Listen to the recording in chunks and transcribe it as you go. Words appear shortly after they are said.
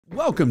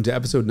welcome to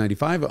episode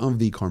 95 of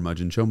the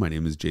Carmudgeon Show. My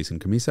name is Jason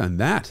Cammisa, and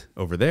that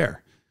over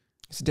there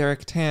is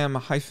Derek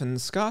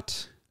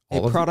Tam-Scott,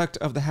 a product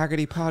of the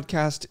Haggerty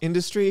podcast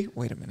industry.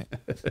 Wait a minute.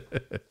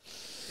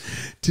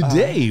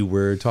 Today,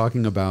 we're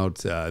talking about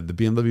the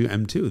BMW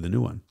M2, the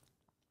new one.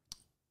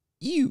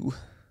 Ew.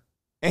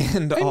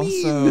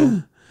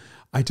 And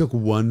I took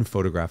one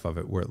photograph of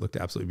it where it looked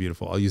absolutely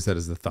beautiful. I'll use that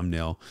as the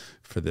thumbnail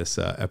for this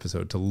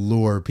episode to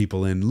lure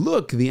people in.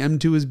 Look, the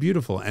M2 is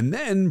beautiful. And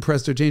then,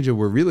 presto change,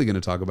 we're really going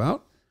to talk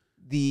about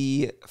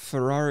the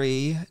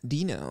Ferrari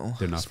Dino.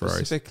 They're not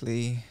Ferraris.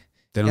 Specifically.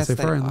 They don't say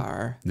Ferrari. They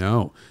are.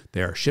 No,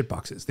 they are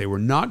shitboxes. They were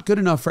not good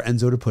enough for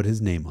Enzo to put his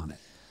name on it.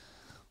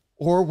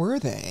 Or were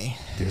they?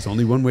 There's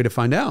only one way to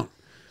find out,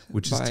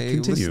 which is to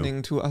continue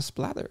listening to us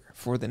blather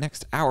for the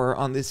next hour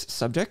on this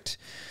subject.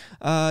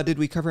 Did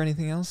we cover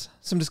anything else?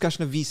 Some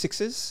discussion of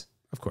V6s?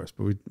 Of course,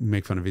 but we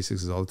make fun of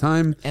V6s all the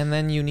time. And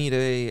then you need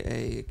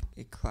a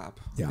clap.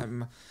 Yeah.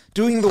 I'm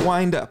doing the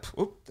wind up.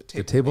 Oop,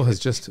 the table has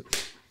just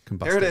combusted.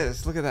 There it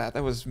is. Look at that.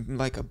 That was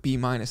like a B-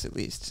 at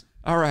least.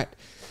 All right.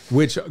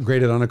 Which,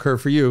 graded on a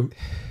curve for you,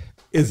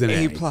 is an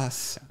A+.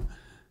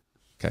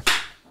 Okay.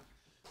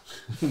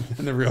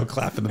 And the real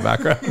clap in the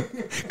background,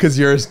 because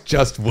yours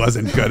just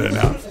wasn't good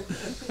enough.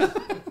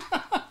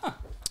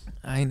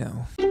 I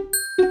know.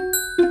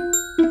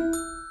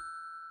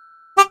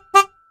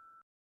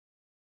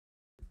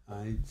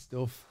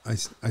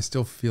 I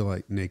still feel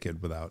like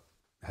naked without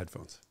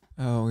headphones.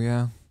 Oh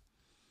yeah.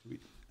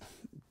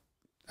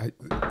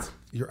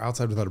 You're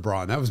outside without a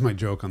bra, and that was my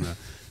joke on the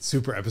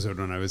Supra episode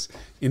when I was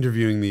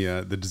interviewing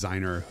the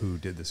designer who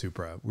did the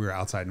Supra. We were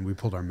outside and we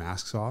pulled our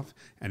masks off,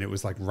 and it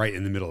was like right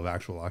in the middle of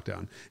actual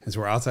lockdown. And so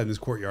we're outside in this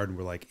courtyard, and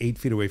we're like 8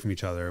 feet away from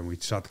each other, and we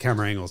shot the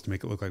camera angles to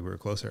make it look like we were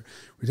closer.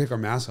 We take our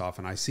masks off,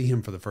 and I see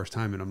him for the first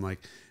time, and I'm like,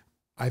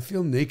 I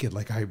feel naked,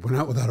 like I went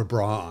out without a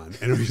bra on.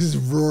 And it was this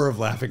roar of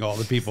laughing, all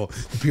the people,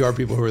 the PR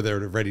people who were there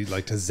ready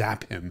to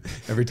zap him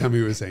every time he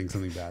was saying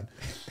something bad.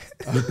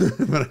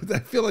 But I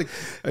feel like,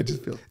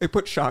 they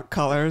put shock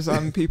collars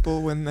on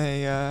people when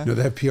they... No,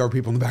 they have PR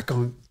people in the back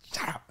going,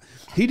 shut up.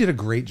 He did a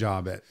great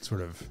job at sort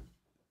of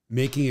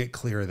making it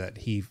clear that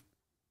he,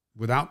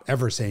 without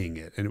ever saying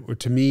it, and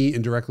to me,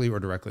 indirectly or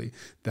directly,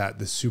 that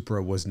the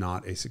Supra was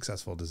not a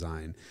successful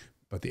design,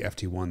 but the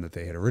FT1 that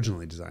they had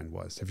originally designed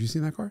was. Have you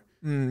seen that car?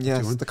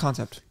 Yes, FT1? The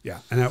concept. Yeah,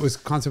 and that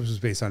concept was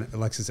based on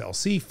Lexus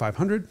LC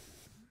 500,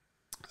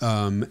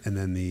 and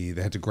then they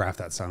had to graft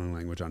that styling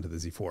language onto the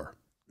Z4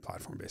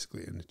 platform,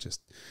 basically, and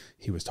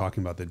he was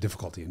talking about the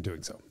difficulty in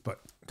doing so. But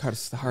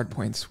because the hard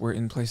points were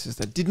in places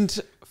that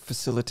didn't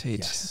facilitate.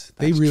 Yes,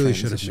 they really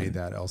should have made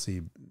that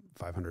LC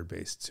 500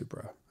 based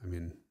Supra. I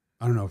mean,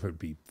 I don't know if it would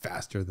be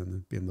faster than the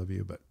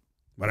BMW, but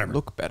whatever.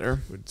 Look better.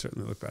 Would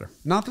certainly look better.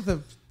 Not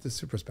that the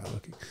Supra's bad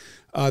looking.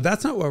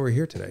 That's not why we're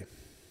here today.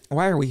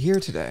 Why are we here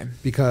today?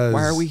 Because...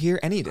 Why are we here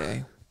any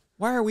day?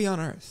 Why are we on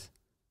Earth?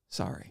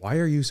 Sorry. Why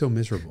are you so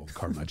miserable,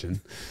 Carmudgeon?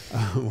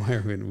 Why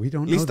are we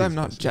don't know. At least I'm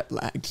not jet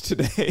lagged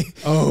today.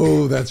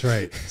 Oh, that's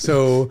right.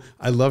 So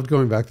I loved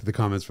going back to the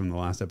comments from the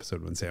last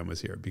episode when Sam was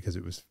here, because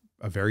it was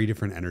a very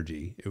different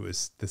energy. It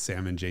was the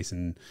Sam and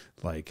Jason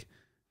like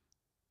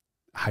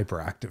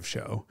hyperactive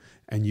show,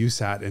 and you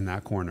sat in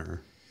that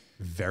corner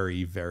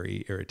very,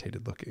 very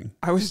irritated looking.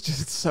 I was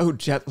just so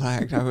jet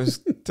lagged. I was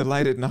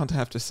delighted not to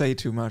have to say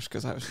too much,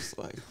 because I was just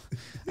like,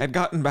 I'd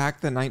gotten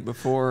back the night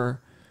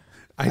before.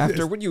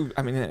 When you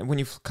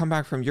come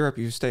back from Europe,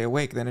 you stay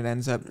awake. Then it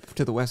ends up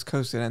to the West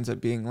Coast. It ends up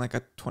being like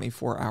a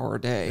 24-hour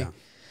day. Yeah.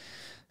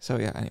 So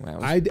yeah. Anyway,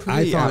 I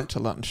thought out to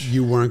lunch.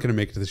 You weren't going to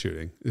make it to the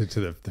shooting, to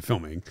the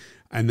filming,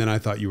 and then I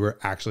thought you were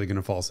actually going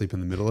to fall asleep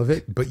in the middle of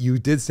it. But you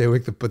did stay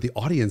awake. But the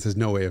audience has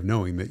no way of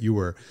knowing that you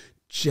were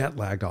jet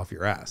lagged off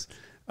your ass.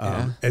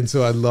 And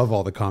so I love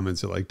all the comments.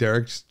 So like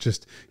Derek's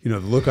just, the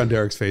look on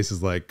Derek's face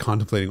is like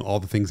contemplating all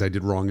the things I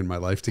did wrong in my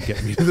life to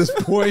get me to this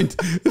point.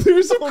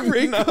 There's some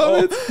great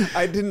comments.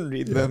 I didn't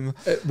read them.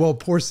 Well,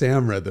 poor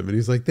Sam read them, and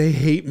he's like, they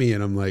hate me.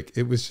 And I'm like,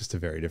 it was just a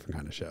very different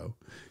kind of show,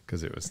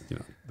 because it was,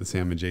 the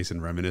Sam and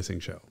Jason reminiscing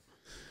show.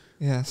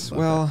 Yes.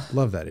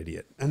 Love that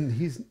idiot. And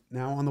he's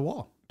now on the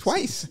wall.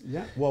 Twice.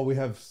 Yeah. Well, he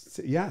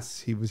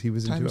was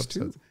in 2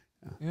 episodes.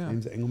 Yeah.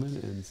 James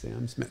Engelman and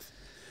Sam Smith.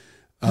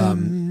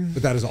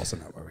 But that is also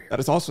not why we're here. That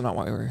is also not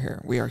why we're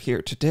here. We are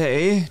here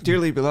today,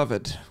 dearly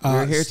beloved.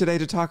 We're here today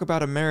to talk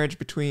about a marriage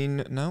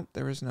between... No,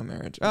 there is no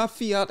marriage.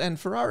 Fiat and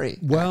Ferrari,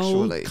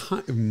 actually.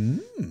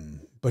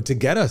 But to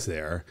get us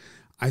there,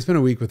 I spent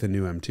a week with a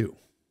new M2.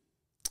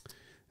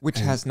 Which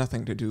has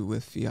nothing to do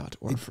with Fiat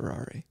or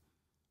Ferrari.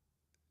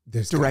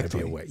 There's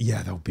directly be a way.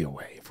 Yeah, there'll be a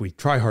way. If we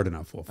try hard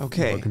enough, we'll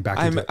come back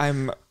into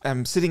it.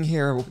 I'm sitting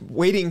here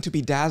waiting to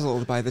be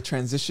dazzled by the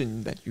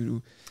transition that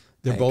you...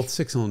 They're both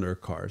 6-cylinder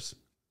cars.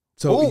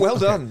 So, well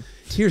done.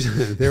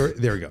 There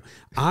we go.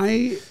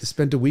 I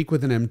spent a week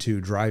with an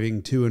M2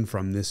 driving to and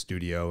from this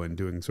studio and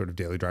doing sort of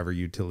daily driver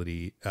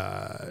utility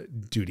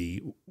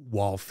duty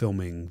while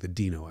filming the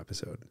Dino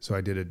episode. So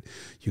I did it.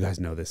 You guys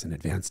know this in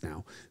advance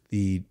now.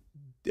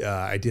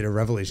 I did a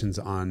revelations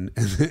on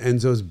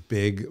Enzo's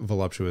big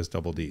voluptuous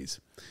double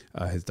Ds,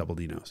 his double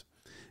Dinos.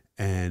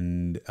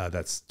 And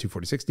that's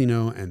 246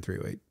 Dino and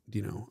 308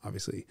 Dino,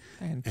 obviously.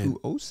 And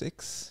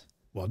 206.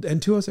 Well,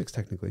 and 206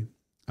 technically.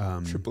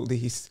 Triple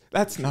D's.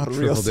 That's not a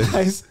real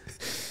size.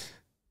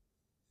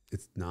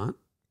 It's not.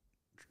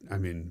 I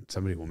mean,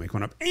 somebody will make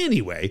one up.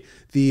 Anyway,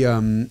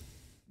 the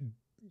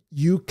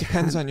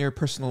depends on your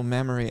personal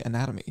memory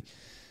anatomy.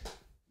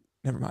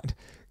 Never mind.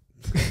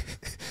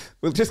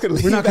 We're just gonna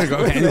leave. We're not gonna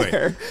go anyway.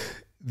 There.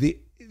 The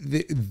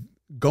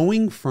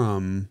going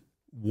from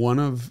one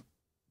of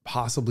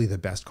possibly the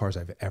best cars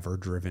I've ever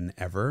driven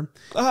ever.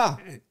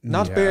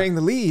 Not bearing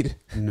the lead.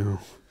 No,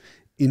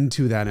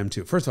 into that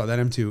M2. First of all, that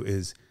M2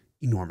 is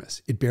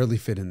enormous. It barely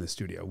fit in the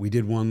studio. We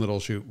did one little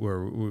shoot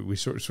where we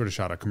sort of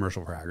shot a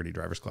commercial for Haggerty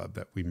Drivers Club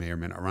that we may or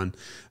may not run.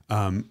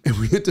 And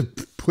we had to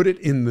put it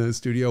in the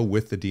studio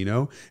with the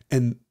Dino,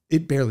 and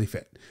it barely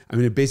fit. I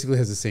mean, it basically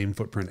has the same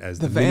footprint as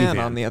the van,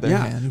 minivan. on the other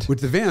hand.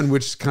 With the van,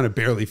 which kind of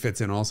barely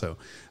fits in also.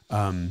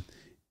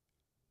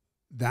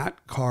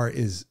 That car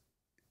is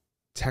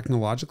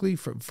technologically,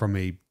 from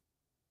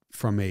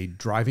a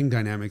driving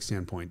dynamic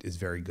standpoint, is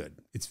very good.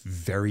 It's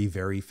very,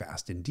 very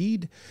fast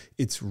indeed.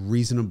 It's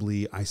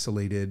reasonably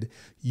isolated.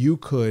 You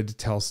could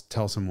tell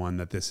someone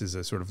that this is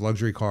a sort of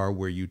luxury car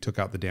where you took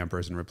out the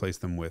dampers and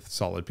replaced them with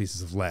solid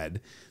pieces of lead,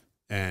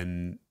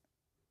 and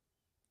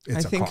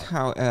it's I think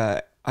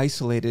how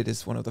isolated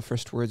is one of the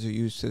first words you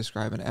use to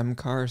describe an M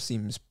car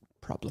seems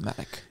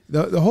problematic.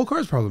 The whole car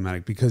is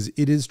problematic because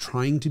it is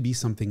trying to be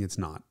something it's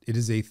not. It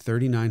is a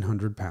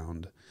 3,900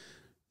 pound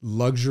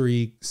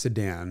luxury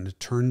sedan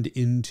turned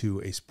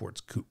into a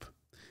sports coupe.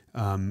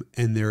 And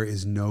there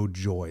is no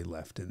joy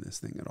left in this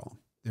thing at all.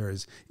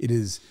 It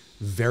is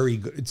very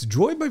good. It's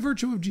joy by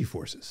virtue of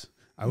G-forces.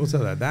 I will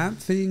tell that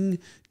thing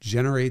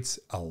generates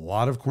a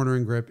lot of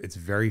cornering grip. It's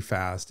very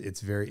fast.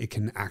 It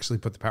can actually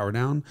put the power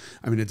down.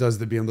 I mean, it does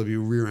the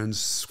BMW rear end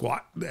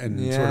squat and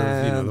the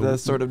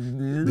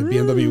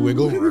BMW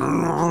wiggle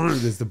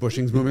as the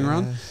bushings moving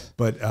around.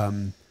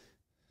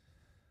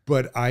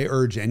 But I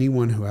urge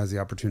anyone who has the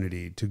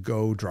opportunity to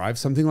go drive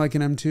something like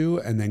an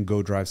M2 and then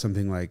go drive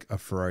something like a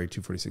Ferrari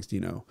 246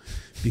 Dino,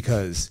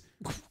 because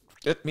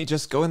let me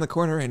just go in the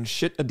corner and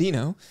shit a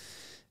Dino.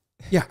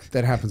 Yeah,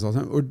 that happens all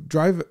the time. Or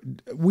drive.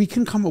 We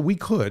could come up with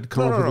a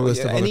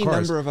list of other any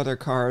cars. Number of other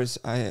cars.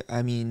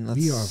 I mean,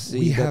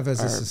 we have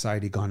as a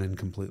society gone in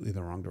completely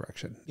the wrong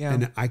direction. Yeah,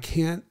 and I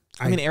can't.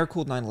 I mean,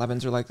 air-cooled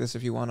 911s are like this.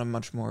 If you want a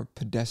much more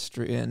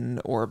pedestrian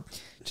or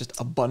just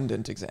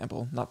abundant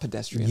example, not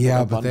pedestrian.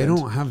 Yeah, but they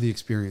don't have the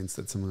experience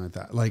that something like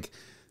that. Like,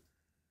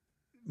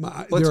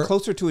 it's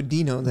closer to a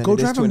Dino than go it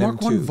is drive to a an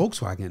Mark M2. I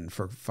Volkswagen,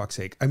 for fuck's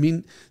sake. I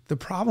mean, the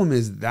problem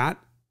is that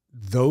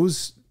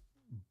those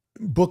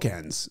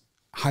bookends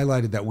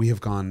highlighted that we have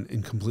gone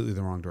in completely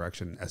the wrong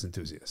direction as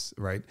enthusiasts,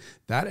 right?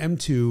 That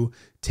M2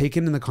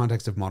 taken in the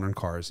context of modern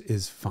cars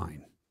is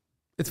fine.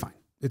 It's fine.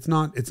 It's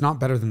not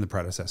better than the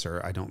predecessor,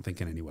 I don't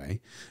think in any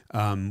way,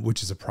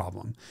 which is a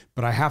problem.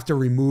 But I have to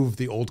remove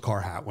the old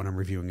car hat when I'm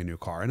reviewing a new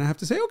car. And I have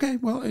to say, okay,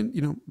 well,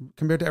 and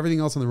compared to everything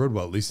else on the road,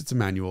 well, at least it's a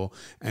manual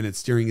and its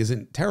steering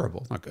isn't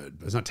terrible. It's not good,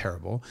 but it's not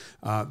terrible.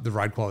 The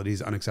ride quality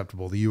is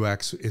unacceptable. The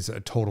UX is a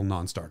total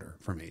non-starter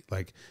for me.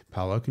 Like,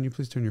 Paolo, can you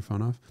please turn your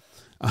phone off?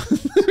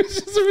 It's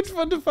just so much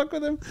fun to fuck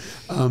with him.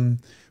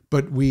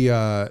 But we,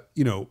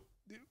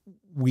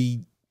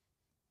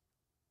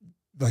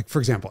 like, for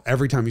example,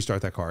 every time you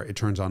start that car, it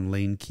turns on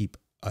lane keep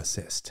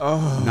assist.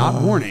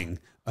 Not warning,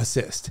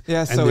 assist.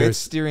 Yeah, so it's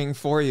steering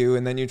for you,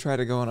 and then you try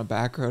to go on a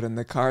back road, and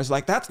the car's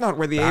like, that's not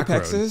where the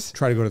apex is.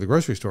 Try to go to the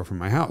grocery store from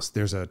my house.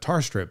 There's a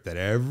tar strip that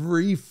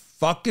every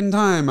fucking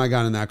time I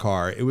got in that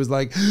car, it was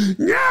like,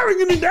 yeah,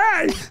 we're gonna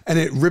die. And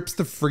it rips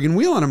the friggin'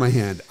 wheel out of my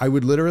hand. I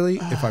would literally,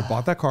 if I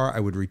bought that car, I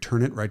would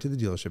return it right to the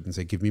dealership and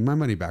say, give me my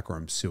money back or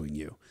I'm suing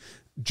you.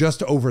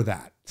 Just over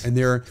that. And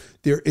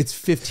it's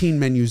 15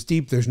 menus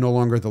deep. There's no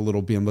longer the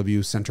little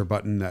BMW center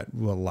button that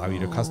will allow you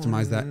to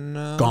customize that.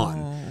 No.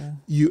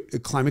 Gone.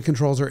 Climate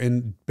controls are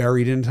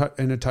buried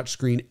in a touch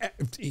screen.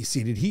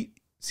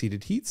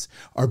 Seated heats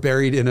are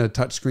buried in a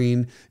touch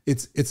screen.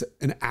 It's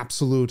an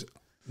absolute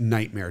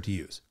nightmare to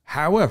use.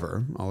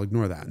 However, I'll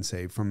ignore that and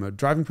say from a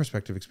driving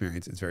perspective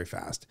experience, it's very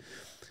fast.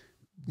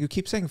 You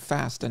keep saying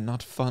fast and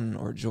not fun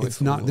or joyful.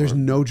 It's not. There's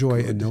no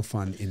joy and no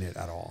fun in it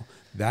at all.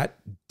 That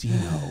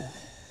Dino,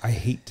 I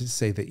hate to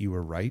say that you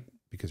were right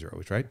because you're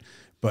always right,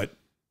 but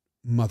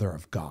mother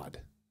of God,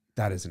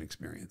 that is an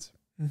experience.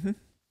 Mm-hmm.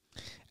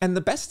 And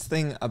the best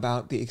thing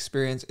about the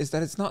experience is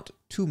that it's not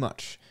too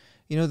much.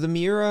 The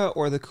Miura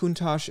or the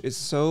Countach is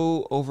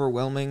so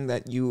overwhelming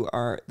that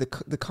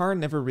the car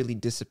never really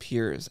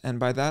disappears. And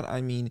by that, I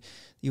mean,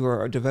 you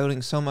are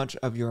devoting so much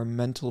of your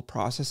mental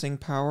processing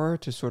power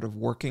to sort of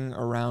working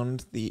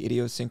around the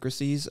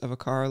idiosyncrasies of a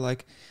car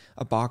like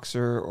a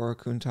Boxer or a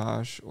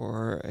Countach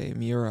or a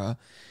Miura.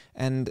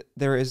 And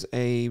there is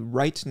a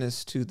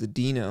rightness to the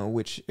Dino,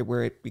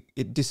 where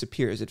it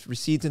disappears. It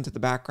recedes into the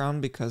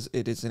background because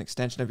it is an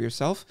extension of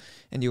yourself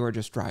and you are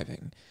just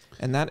driving.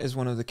 And that is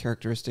one of the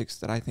characteristics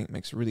that I think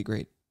makes a really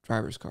great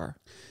driver's car.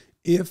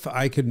 If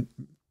I could,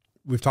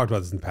 we've talked about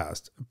this in the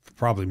past,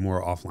 probably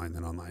more offline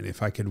than online.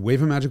 If I could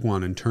wave a magic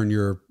wand and turn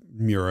your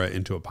Mura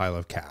into a pile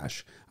of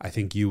cash. I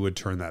think you would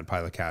turn that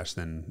pile of cash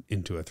then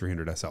into a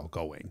 300 SL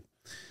going.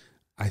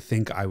 I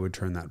think I would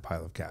turn that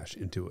pile of cash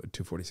into a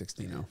 246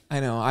 Dino. I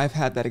know. I've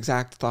had that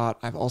exact thought.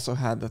 I've also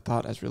had the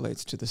thought as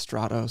relates to the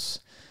Stratos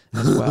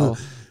as well.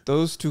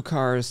 Those two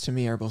cars to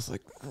me are both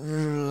like,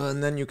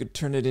 and then you could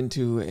turn it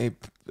into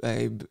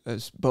a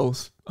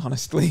both,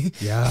 honestly.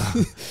 Yeah.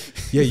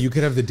 Yeah, you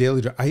could have the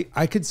daily drive.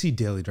 I could see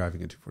daily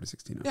driving a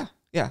 246 Dino. Yeah.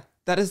 Yeah.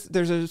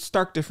 There's a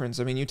stark difference.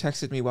 I mean, you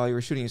texted me while you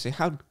were shooting. You say,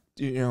 how,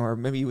 or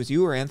maybe it was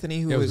you or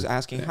Anthony who was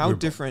asking, how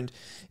different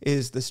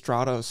is the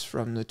Stratos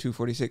from the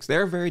 246?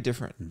 They're very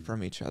different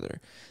from each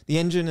other. The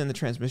engine and the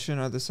transmission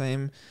are the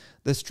same.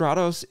 The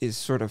Stratos is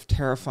sort of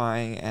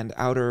terrifying and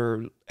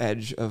outer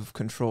edge of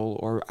control,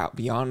 or out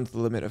beyond the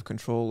limit of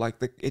control. Like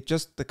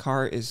the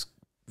car is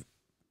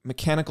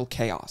mechanical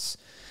chaos.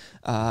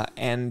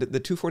 And the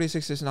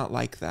 246 is not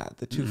like that.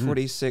 The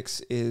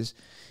 246 is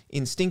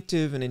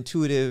instinctive and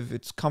intuitive.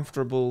 It's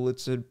comfortable.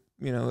 It's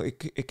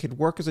it could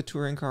work as a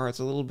touring car. It's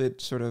a little bit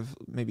sort of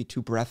maybe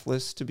too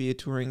breathless to be a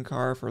touring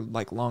car for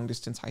like long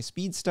distance, high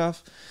speed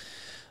stuff.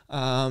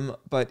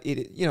 But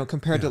it,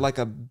 compared to like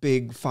a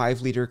big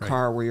 5-liter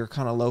car where you're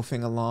kind of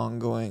loafing along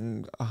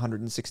going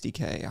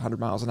 160K, 100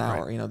 miles an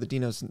hour, the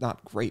Dino's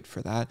not great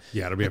for that.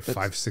 Yeah. It'll be at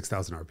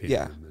 6,000 RPM.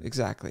 Yeah,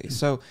 exactly.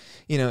 So,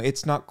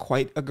 it's not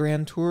quite a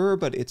grand tourer,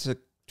 but it's a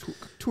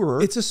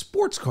tourer. It's a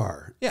sports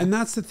car. Yeah. And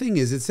that's the thing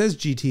is it says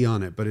GT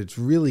on it, but it's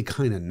really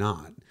kind of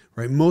not.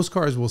 Right. Most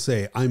cars will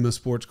say I'm a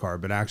sports car,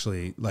 but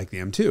actually like the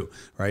M2,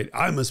 right?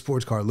 I'm a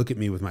sports car. Look at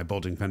me with my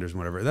bulging fenders and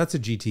whatever. That's a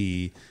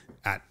GT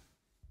at,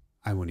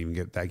 I won't even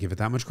give it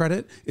that much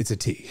credit. It's a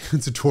T.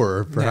 It's a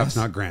tourer, perhaps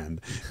not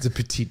grand. It's a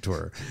petite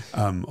tourer,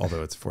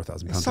 although it's a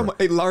 4,000 pound tourer.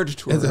 A large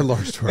tourer. It's a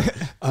large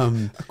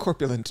tourer. A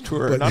corpulent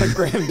tourer, not a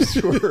grand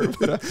tourer,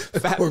 but a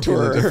fat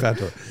tourer. A fat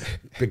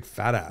tourer. Big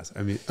fat ass.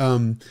 I mean,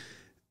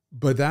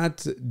 but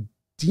that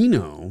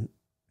Dino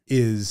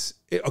is,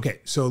 okay,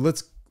 so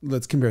let's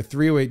compare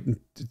 308.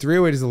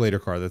 308 is a later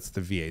car. That's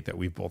the V8 that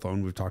we've both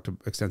owned. We've talked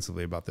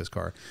extensively about this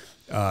car.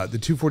 The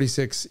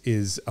 246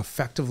 is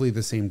effectively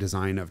the same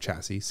design of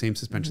chassis, same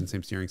suspension,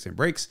 same steering, same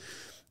brakes,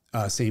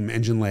 same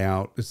engine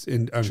layout,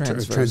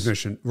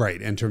 transmission,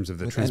 right, in terms of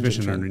the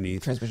transmission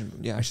underneath. Transmission,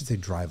 yeah. I should say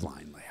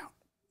driveline layout.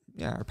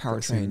 Yeah, or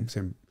powertrain.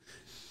 Same,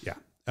 yeah.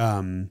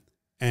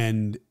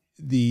 And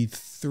the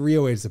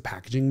 308 is a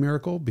packaging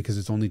miracle because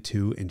it's only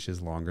 2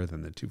 inches longer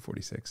than the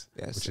 246.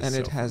 Yes, and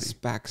it has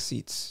back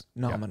seats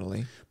nominally.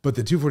 Yeah. But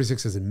the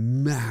 246 has a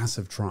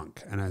massive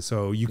trunk, and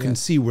so you can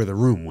see where the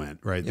room went,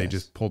 right? They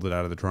just pulled it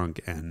out of the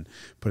trunk and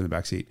put it in the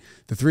back seat.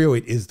 The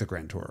 308 is the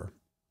Grand Tourer,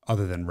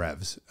 other than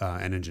revs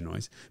and engine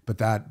noise. But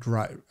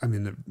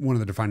one of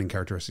the defining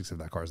characteristics of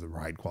that car is the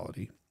ride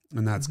quality,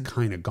 and that's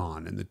kind of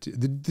gone. And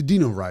the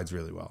Dino rides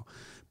really well,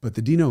 but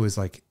the Dino is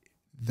like,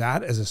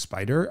 that as a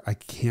Spider, I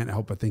can't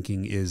help but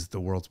thinking is the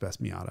world's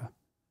best Miata.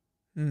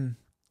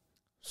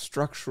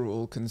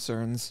 Structural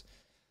concerns.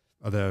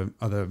 Well,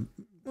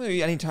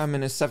 anytime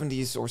in a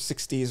 70s or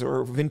 60s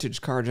or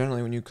vintage car,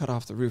 generally when you cut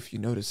off the roof, you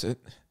notice it.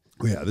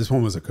 Yeah, this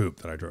one was a coupe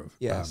that I drove.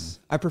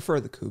 Yes, I prefer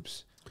the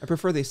coupes. I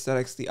prefer the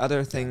aesthetics. The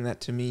other thing that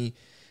to me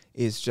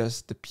is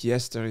just the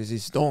pièce de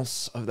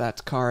résistance of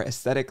that car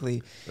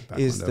aesthetically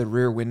is the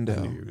rear window.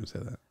 I knew you were going to say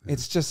that. Yeah.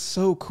 It's just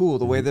so cool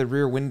the way the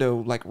rear window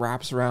like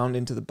wraps around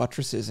into the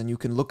buttresses, and you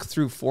can look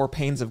through 4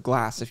 panes of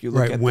glass if you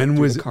look at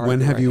the car.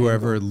 When have you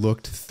ever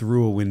looked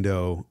through a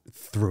window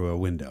through a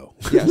window?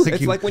 Yes,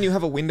 it's like when you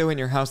have a window in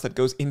your house that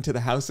goes into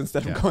the house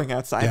instead of going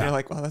outside. And you're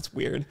like, well, that's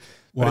weird.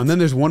 Well, and then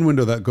there's one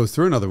window that goes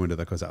through another window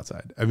that goes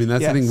outside. I mean,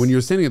 that's the thing. When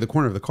you're standing at the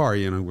corner of the car,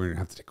 we're going to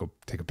have to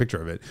take a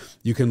picture of it.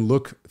 You can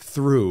look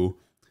through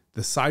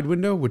the side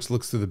window, which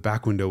looks through the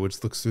back window,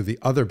 which looks through the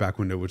other back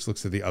window, which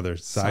looks through the other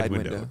side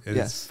window. And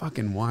it's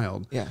fucking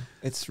wild. Yeah,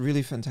 it's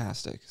really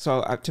fantastic.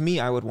 So to me,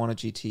 I would want a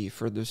GT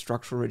for the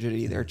structural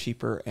rigidity. They're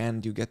cheaper,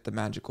 and you get the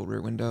magical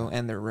rear window,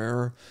 and they're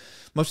rarer.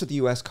 Most of the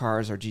U.S.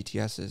 cars are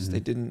GTSs. They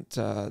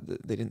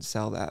didn't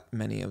sell that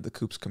many of the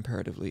coupes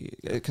comparatively,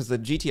 because the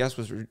GTS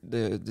was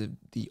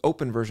the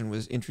open version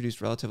was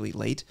introduced relatively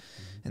late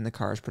in the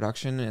car's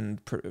production,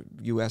 and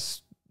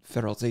U.S.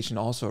 federalization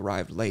also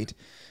arrived late,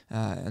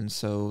 and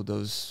so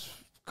those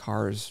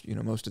cars,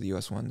 most of the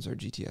U.S. ones are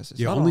GTSs.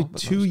 Yeah, only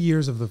 2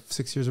 years of the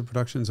 6 years of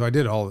production. So I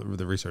did all of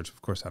the research.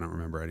 Of course, I don't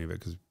remember any of it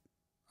because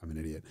I'm an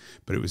idiot.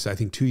 But it was, I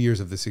think, 2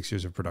 years of the 6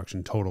 years of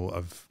production total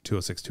of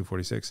 206,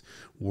 246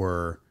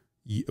 were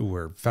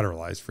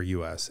federalized for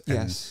U.S. And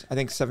yes, I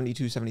think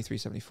 72, 73,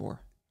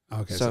 74.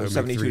 Okay, so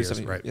 72 to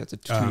 70, right? Yeah, it's a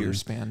 2-year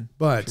span.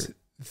 But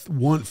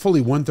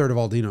fully 1/3 of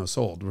all Dinos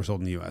were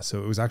sold in the U.S.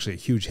 So it was actually a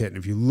huge hit. And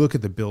if you look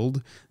at the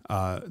build,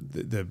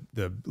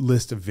 the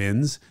list of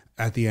VINs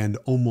at the end,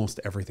 almost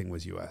everything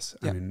was U.S.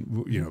 I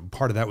mean,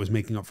 part of that was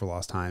making up for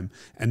lost time,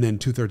 and then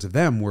 2/3 of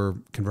them were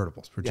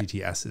convertibles for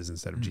GTSs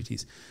instead of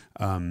GTs.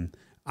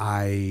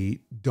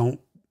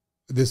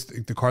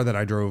 The car that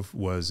I drove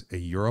was a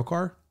Euro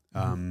car.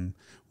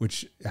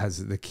 Which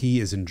has the key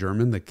is in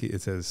German.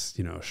 It says,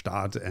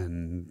 Stadt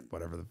and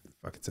whatever the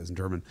fuck it says in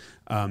German.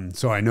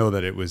 So I know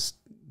that it was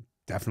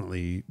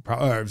definitely,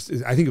 I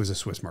think it was a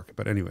Swiss market,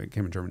 but anyway, it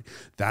came in Germany.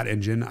 That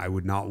engine, I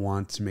would not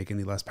want to make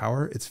any less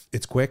power.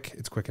 It's quick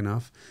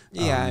enough.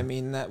 Yeah, I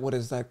mean, what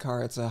is that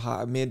car? It's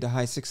a mid to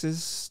high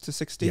 6s to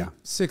 60. Yeah,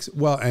 6.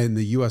 Well, and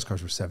the US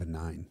cars were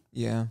 7.9.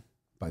 Yeah.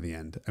 By the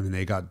end, I mean,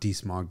 they got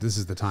desmogged. This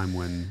is the time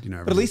when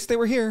but at least they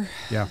were here.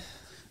 Yeah.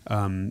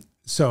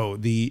 So all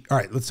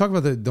right, let's talk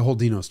about the whole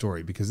Dino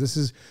story, because this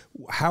is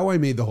how I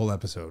made the whole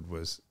episode,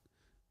 was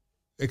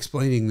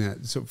explaining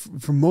that. So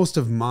for most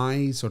of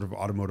my sort of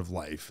automotive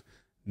life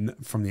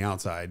from the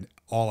outside,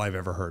 all I've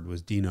ever heard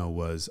was Dino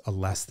was a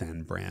less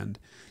than brand,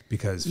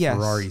 because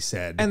Ferrari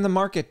said, and the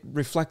market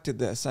reflected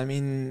this. I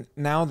mean,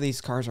 now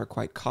these cars are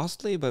quite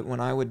costly, but when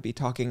I would be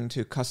talking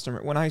to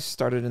when I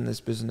started in this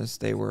business,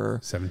 they were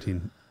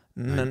 17.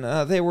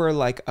 No, they were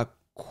like a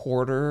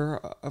quarter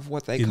of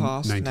what they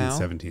cost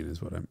 1917 now.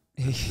 Is what I'm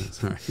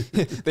sorry.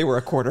 They were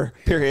a quarter,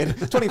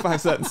 period.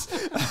 25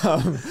 cents.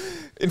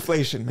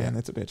 Inflation, man,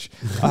 that's a bitch.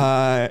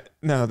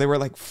 No, they were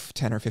like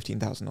 $10,000 or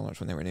 $15,000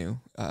 when they were new.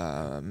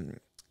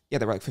 Yeah,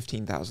 they were like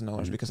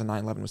 $15,000 because a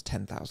 911 was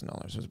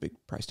 $10,000. It was a big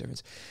price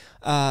difference.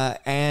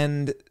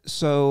 And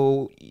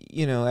so,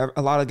 you know,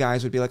 a lot of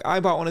guys would be like, I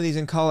bought one of these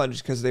in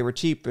college because they were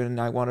cheap and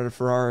I wanted a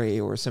Ferrari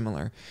or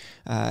similar.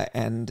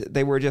 And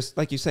they were just,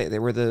 like you say, they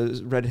were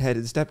the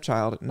redheaded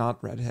stepchild,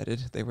 not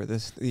redheaded. They were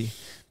the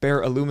bare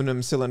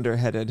aluminum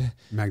cylinder-headed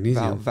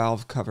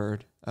valve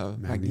covered,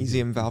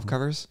 magnesium valve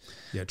covers.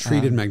 Yeah,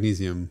 treated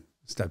magnesium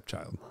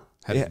stepchild.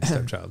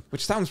 Stepchild.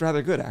 Which sounds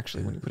rather good,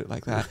 actually, when you put it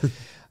like that.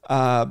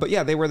 But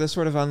yeah, they were the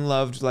sort of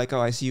unloved, like,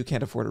 oh, I see you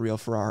can't afford a real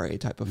Ferrari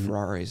type of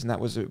Ferraris. And that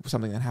was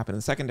something that happened in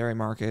the secondary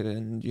market.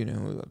 And, you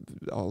know,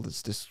 all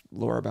this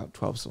lore about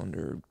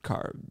 12-cylinder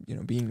car, you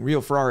know, being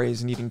real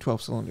Ferraris and needing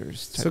 12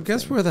 cylinders. So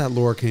guess where that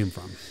lore came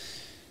from?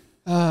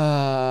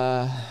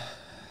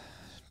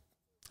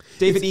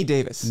 David E.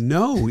 Davis.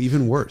 No,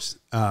 even worse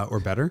or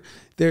better.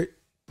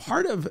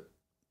 Part of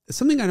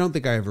something I don't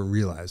think I ever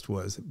realized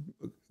was,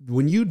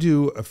 when you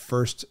do a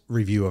first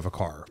review of a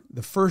car,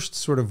 the first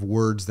sort of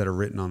words that are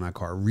written on that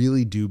car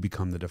really do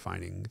become the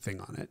defining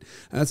thing on it.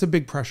 And that's a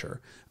big pressure.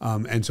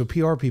 And so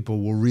PR people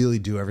will really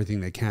do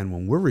everything they can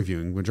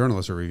when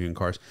journalists are reviewing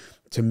cars,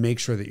 to make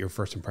sure that your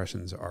first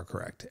impressions are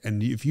correct.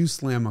 And if you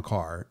slam a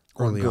car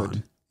early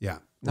on, yeah.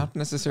 Not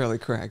necessarily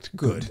correct.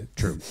 Good.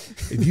 True.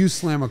 If you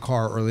slam a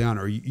car early on,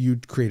 or you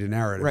create a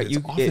narrative, right,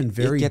 it's often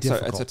very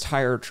difficult. It's a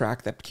tire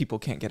track that people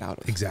can't get out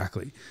of.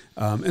 Exactly.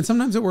 And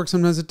sometimes it works,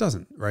 sometimes it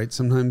doesn't, right?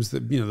 Sometimes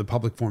the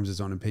public forms its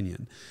own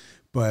opinion.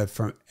 But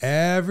from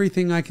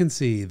everything I can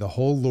see, the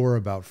whole lore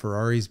about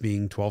Ferraris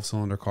being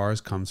 12-cylinder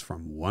cars comes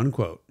from one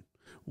quote,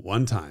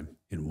 one time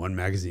in one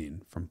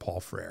magazine, from Paul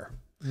Frere.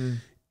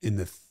 In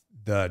the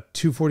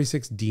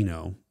 246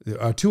 Dino,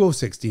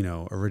 206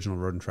 Dino original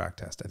road and track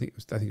test. I think it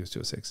was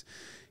 206.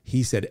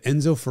 He said,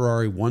 Enzo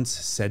Ferrari once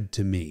said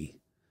to me,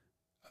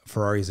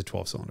 Ferrari is a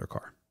 12-cylinder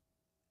car.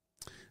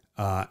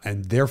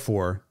 And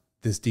therefore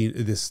this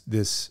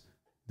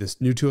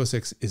new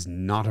 206 is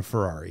not a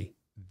Ferrari.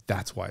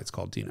 That's why it's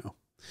called Dino.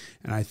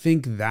 And I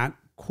think that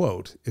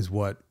quote is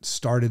what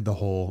started the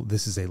whole,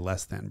 this is a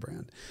less than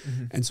brand.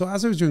 And so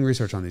as I was doing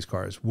research on these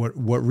cars, what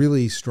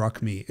really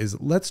struck me is,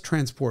 let's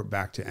transport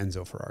back to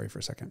Enzo Ferrari for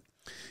a second.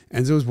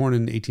 Enzo was born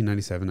in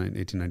 1897,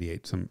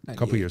 1898,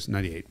 couple years,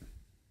 98.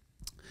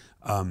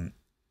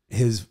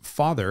 His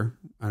father,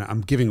 and I'm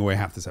giving away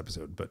half this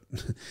episode, but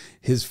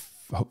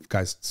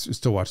guys,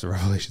 still watch the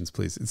Revelations,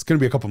 please. It's going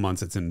to be a couple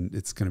months. It's going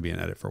to be an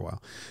edit for a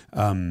while.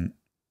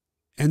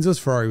 Enzo's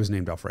Ferrari was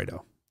named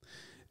Alfredo.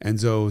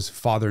 Enzo's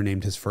father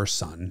named his first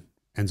son,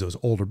 Enzo's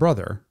older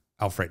brother,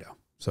 Alfredo.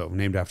 So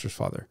named after his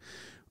father.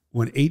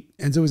 When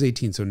Enzo was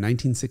 18, so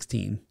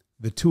 1916,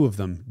 the two of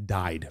them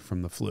died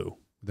from the flu.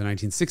 The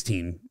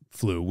 1916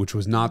 flu, which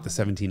was not the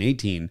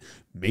 1718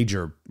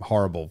 major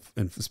horrible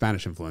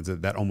Spanish influenza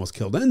that almost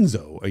killed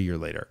Enzo a year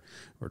later,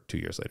 or 2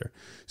 years later.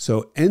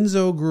 So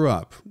Enzo grew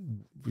up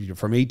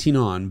from 18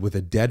 on with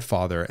a dead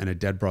father and a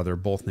dead brother,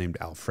 both named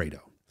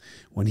Alfredo.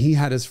 When he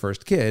had his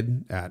first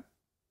kid at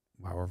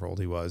however old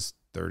he was,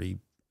 38,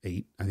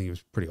 I think he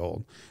was pretty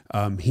old,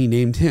 he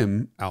named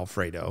him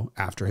Alfredo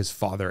after his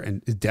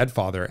dead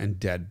father and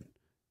dead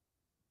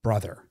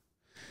brother.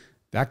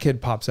 That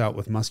kid pops out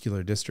with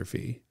muscular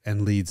dystrophy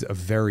and leads a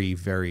very,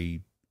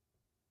 very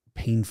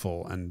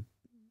painful and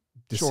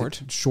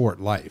short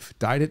life.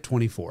 Died at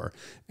 24.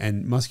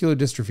 And muscular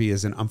dystrophy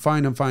is I'm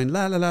fine,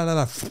 la la la la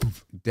la,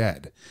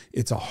 dead.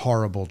 It's a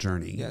horrible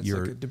journey. Yeah, it's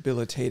like a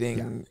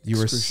debilitating, you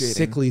were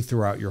sickly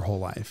throughout your whole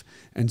life.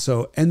 And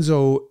so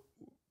Enzo,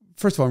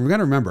 first of all, we got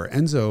to remember,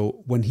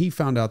 Enzo, when he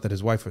found out that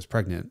his wife was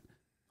pregnant,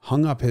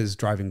 hung up his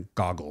driving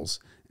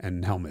goggles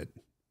and helmet,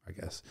 I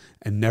guess,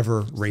 and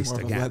never raced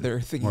again.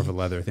 More of a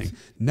leather thing.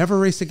 Never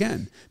raced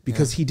again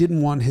because he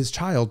didn't want his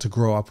child to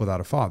grow up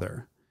without a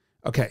father.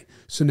 Okay,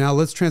 so now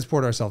let's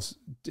transport ourselves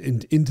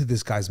into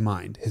this guy's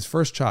mind. His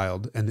first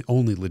child and the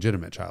only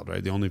legitimate child,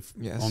 right? The only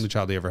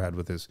child he ever had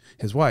with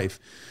his wife,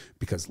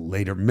 because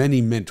later,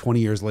 many 20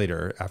 years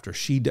later, after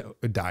she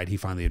died, he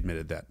finally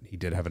admitted that he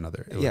did have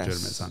another illegitimate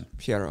son.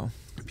 Piero.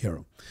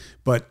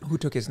 But who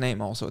took his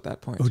name also at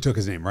that point. Who took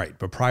his name, right.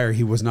 But prior,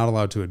 he was not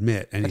allowed to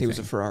admit anything. But he was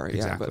a Ferrari,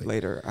 exactly. Yeah. But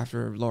later,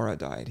 after Laura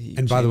died, he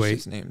changed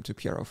his name to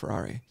Piero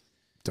Ferrari.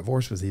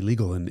 Divorce was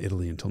illegal in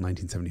Italy until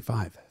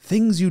 1975.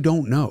 Things you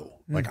don't know.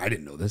 Like, I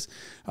didn't know this.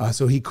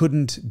 So he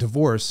couldn't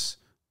divorce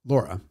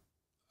Laura.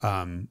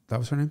 That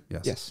was her name?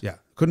 Yes. Yeah.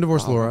 Couldn't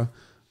divorce Laura.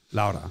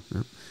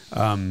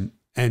 Yeah.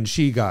 And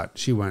she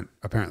went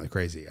apparently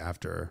crazy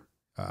after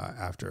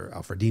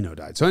Dino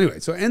died. So anyway,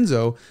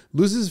 Enzo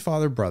loses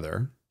his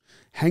brother,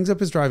 hangs up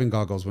his driving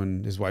goggles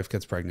when his wife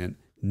gets pregnant,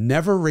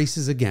 never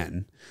races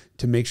again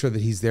to make sure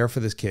that he's there for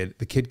this kid.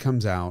 The kid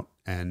comes out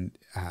and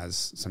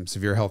has some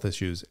severe health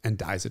issues and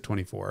dies at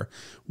 24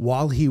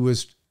 while he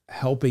was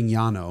helping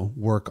Jano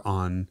work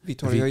on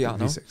Vittorio Jano,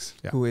 V6.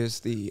 Yeah. who is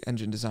the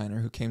engine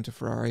designer who came to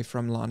Ferrari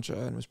from Lancia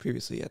and was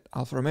previously at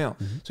Alfa Romeo.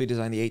 Mm-hmm. So he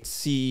designed the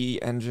 8C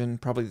engine,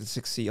 probably the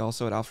 6C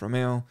also at Alfa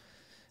Romeo.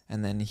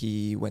 And then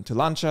he went to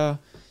Lancia,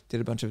 did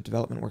a bunch of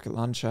development work at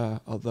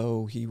Lancia,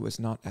 although he was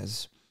not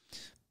as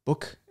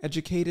book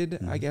educated,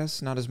 I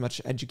guess, not as much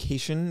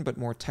education, but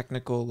more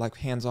technical, like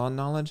hands-on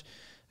knowledge.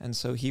 And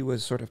so he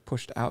was sort of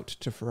pushed out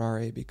to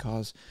Ferrari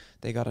because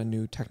they got a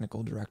new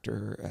technical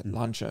director at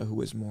Lancia who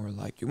was more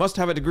like, you must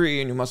have a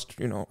degree and you must,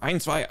 ein,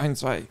 zwei,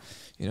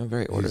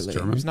 very orderly. He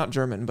was not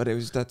German, but it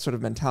was that sort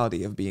of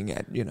mentality of being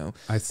at, you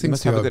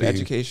must have a good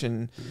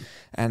education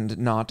and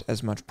not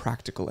as much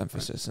practical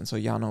emphasis. Right. And so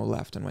Jano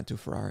left and went to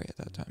Ferrari at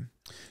that time.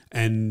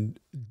 And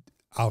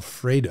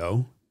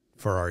Alfredo,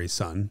 Ferrari's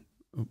son,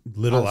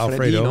 little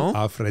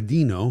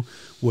Alfredino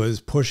was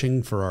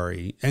pushing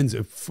Ferrari,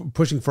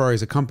 pushing Ferrari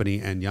as a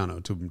company and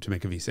Jano to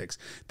make a V6.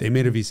 They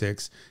made a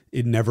V6.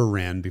 It never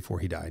ran before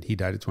he died. He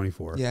died at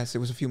 24. Yes, it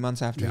was a few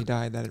months after he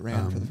died that it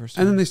ran for the first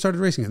time. And then they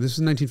started racing it. This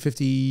was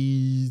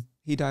 1950.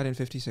 He died in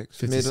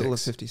 56. Middle of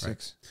 56.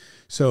 Right.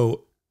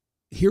 So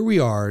here we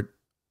are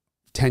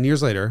 10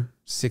 years later,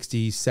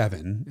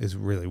 67 is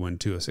really when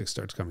 206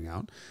 starts coming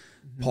out.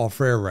 Mm-hmm. Paul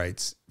Frere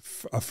writes,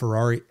 a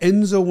Ferrari,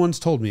 Enzo once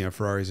told me a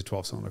Ferrari is a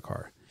 12-cylinder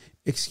car.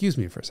 Excuse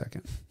me for a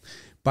second.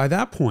 By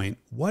that point,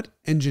 what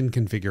engine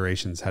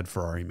configurations had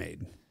Ferrari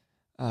made?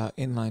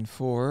 Inline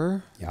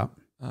 4. Yeah.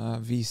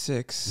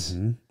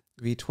 V6.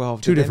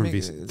 V12. Three different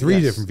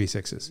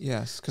V6s.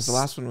 Yes, because the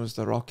last one was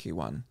the Rocky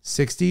one.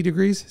 60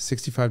 degrees,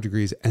 65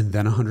 degrees, and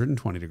then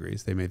 120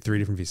 degrees. They made 3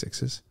 different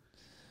V6s.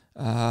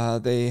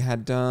 They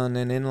had done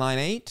an inline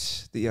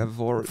 8.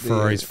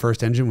 Ferrari's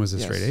first engine was a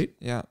straight 8.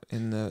 Yeah,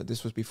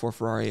 this was before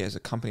Ferrari as a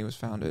company was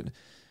founded,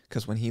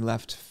 because when he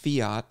left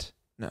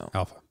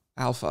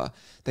Alfa,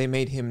 they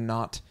made him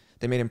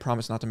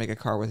promise not to make a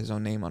car with his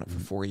own name on it for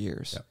 4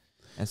 years. Yep.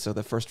 And so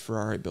the first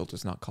Ferrari built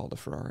was not called a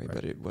Ferrari,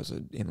 but it was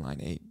an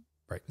inline 8.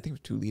 Right. I think it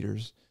was 2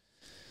 liters.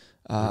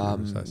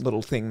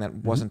 Little thing that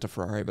wasn't a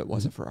Ferrari, but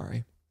was a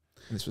Ferrari.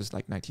 And this was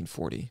like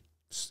 1940.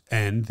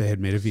 And they had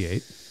made a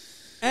V8.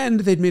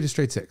 And they'd made a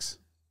straight 6.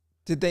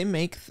 Did they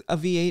make a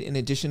V8 in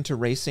addition to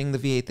racing the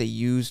V8 they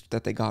used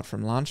that they got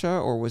from Lancia,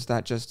 or was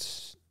that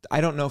just...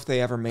 I don't know if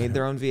they ever made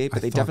their own V8,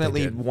 but they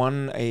definitely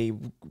won a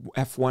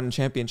F1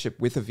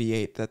 championship with a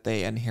V8 that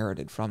they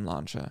inherited from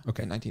Lancia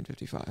in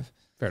 1955.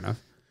 Fair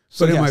enough.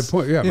 So but my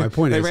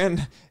point is... They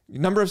ran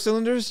number of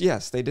cylinders?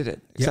 Yes, they did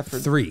it. Except for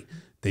 3.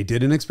 They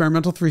did an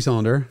experimental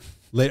 3-cylinder.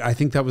 I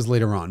think that was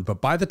later on.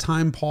 But by the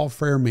time Paul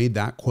Frere made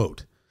that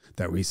quote,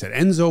 that he said,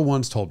 Enzo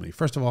once told me,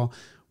 first of all,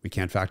 we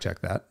can't fact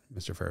check that.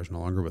 Mr. Frere is no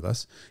longer with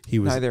us.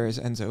 Neither is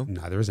Enzo.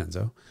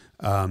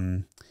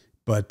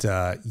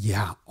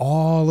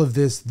 All of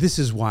this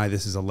is why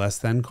this is a less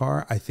than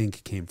car, I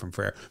think, came from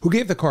Frere, who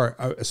gave the car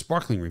a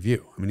sparkling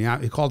review. I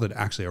mean, he called it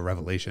actually a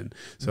revelation.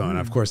 So, and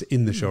of course,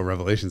 in the show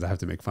Revelations, I have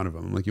to make fun of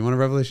him. I'm like, you want a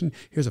revelation?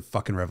 Here's a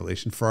fucking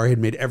revelation. Ferrari had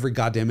made every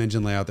goddamn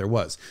engine layout there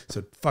was.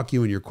 So fuck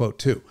you and your quote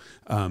too,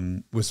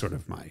 was sort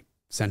of my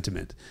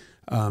sentiment.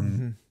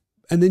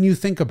 And then you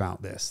think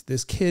about this.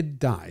 This kid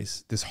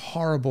dies, this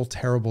horrible,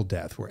 terrible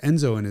death, where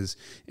Enzo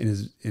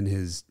in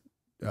his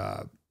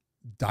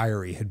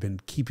diary had been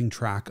keeping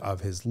track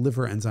of his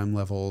liver enzyme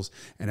levels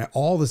and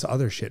all this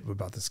other shit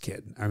about this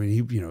kid. I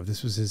mean,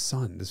 this was his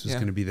son. This was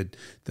going to be the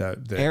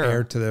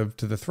heir to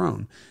the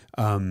throne.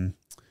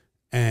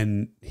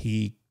 And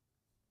he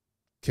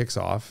kicks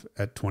off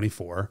at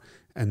 24,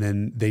 and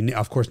then they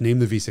of course name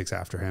the V6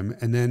 after him,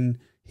 and then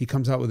he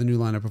comes out with a new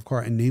lineup of car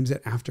and names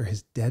it after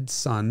his dead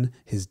son,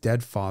 his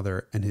dead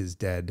father, and his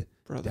dead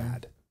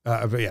dad.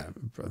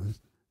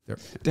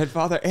 Dead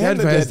father and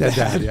dead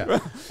dad. Yeah.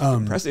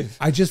 Impressive.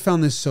 I just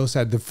found this so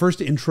sad. The first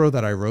intro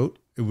that I wrote,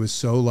 it was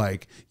so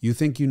like, you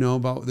think you know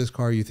about this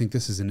car? You think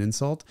this is an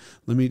insult?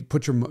 Let me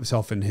put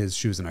yourself in his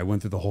shoes. And I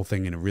went through the whole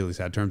thing in really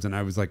sad terms. And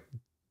I was like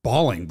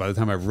bawling by the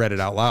time I read it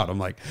out loud. I'm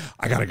like,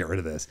 I got to get rid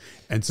of this.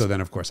 And so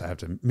then, of course, I have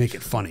to make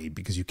it funny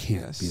because you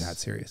can't be that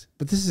serious.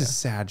 But this is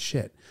sad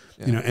shit.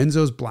 Yeah.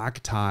 Enzo's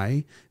black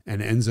tie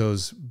and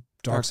Enzo's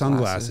dark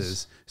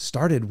sunglasses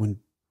started when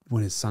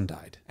his son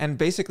died. And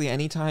basically,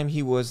 anytime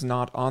he was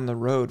not on the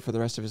road for the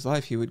rest of his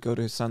life, he would go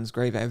to his son's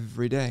grave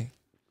every day.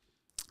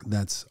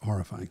 That's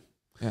horrifying.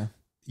 Yeah.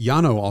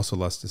 Yano also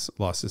lost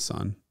his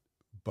son,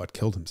 but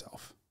killed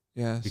himself.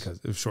 Yes. Because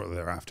it was shortly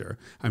thereafter.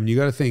 I mean, you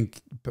got to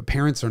think, but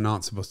parents are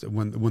not supposed to,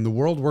 when the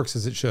world works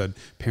as it should,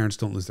 parents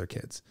don't lose their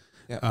kids.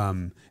 Yeah.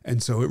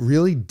 And so it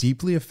really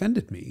deeply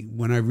offended me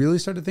when I really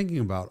started thinking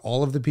about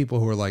all of the people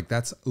who were like,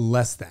 that's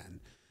less than,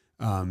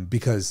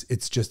 because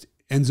it's just,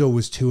 Enzo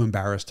was too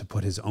embarrassed to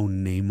put his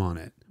own name on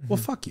it. Well,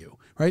 fuck you,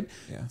 right?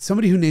 Yeah.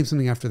 Somebody who named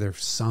something after their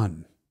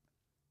son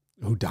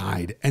who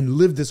died and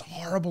lived this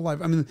horrible life.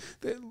 I mean,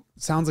 it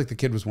sounds like the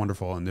kid was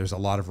wonderful, and there's a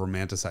lot of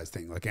romanticized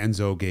thing. Like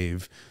Enzo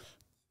gave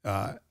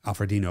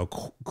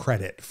Alfredino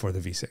credit for the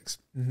V6.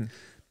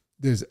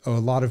 There's a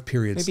lot of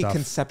period Maybe stuff.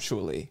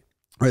 conceptually.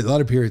 Right, a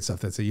lot of period stuff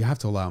that say you have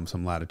to allow him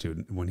some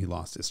latitude when he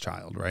lost his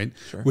child, right?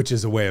 Sure. Which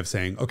is a way of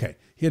saying, okay,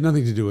 he had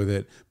nothing to do with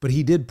it, but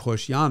he did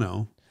push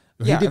Yano.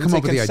 Yeah, he did come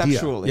up with the idea.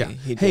 Conceptually, Yeah.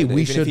 he Hey, did,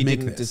 we even should if he make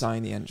didn't this.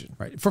 design the engine.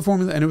 Right, for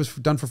Formula, and it was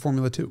done for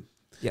Formula 2.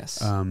 Yes.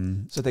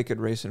 So they could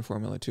race in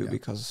Formula 2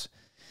 because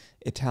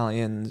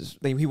Italians,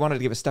 he wanted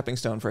to give a stepping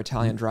stone for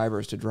Italian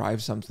drivers to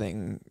drive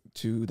something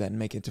to then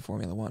make it to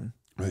Formula 1.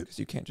 Right. Because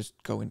you can't just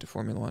go into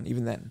Formula 1,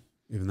 even then.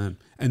 Even then.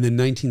 And then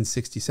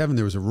 1967,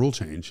 there was a rule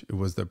change. It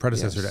was the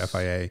predecessor to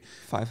FIA.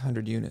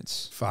 500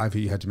 units.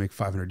 You had to make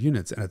 500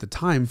 units. And at the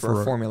time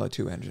for a Formula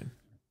 2 engine.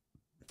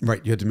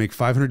 Right, you had to make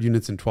 500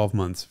 units in 12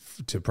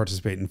 months to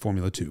participate in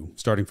Formula 2,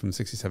 starting from the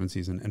 67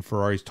 season, and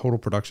Ferrari's total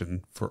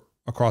production for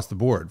across the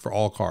board for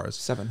all cars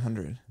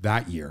 700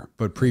 that year,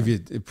 but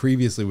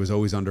previously was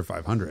always under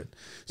 500.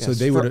 Yes, so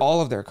they for would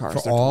all of their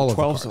cars, for all of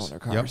 12-cylinder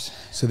cars.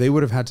 Yep. So they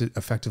would have had to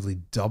effectively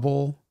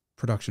double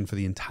production for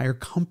the entire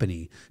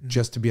company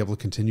just to be able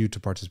to continue to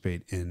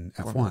participate in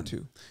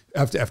F1,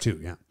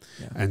 F2, yeah.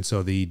 And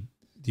so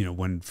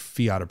when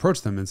Fiat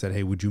approached them and said,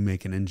 "Hey, would you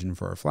make an engine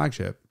for our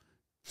flagship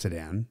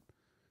sedan?"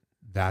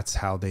 That's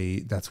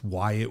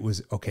why it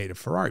was okay to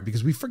Ferrari,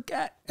 because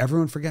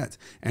everyone forgets.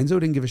 Enzo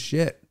didn't give a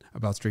shit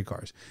about street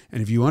cars.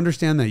 And if you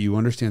understand that, you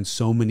understand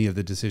so many of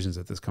the decisions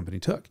that this company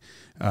took.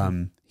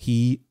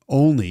 He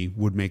only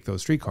would make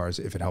those street cars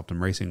if it helped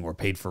him racing or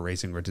paid for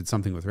racing or did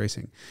something with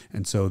racing.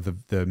 And so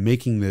the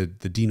making the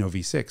Dino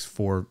V6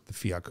 for the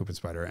Fiat Coupe and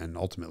Spider and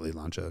ultimately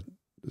Lancia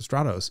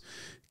Stratos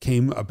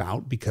came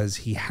about because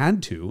he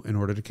had to in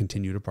order to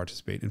continue to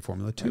participate in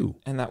Formula 2. Right.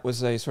 And that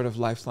was a sort of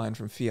lifeline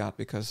from Fiat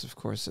because, of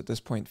course, at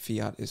this point,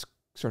 Fiat is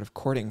sort of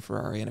courting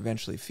Ferrari, and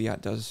eventually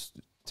Fiat does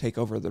take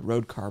over the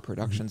road car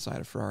production side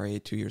of Ferrari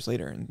 2 years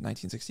later in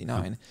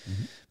 1969.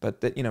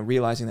 But that,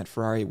 realizing that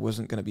Ferrari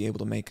wasn't going to be able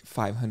to make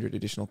 500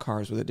 additional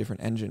cars with a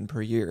different engine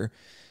per year,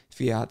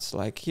 Fiat's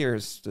like,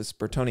 here's this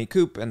Bertone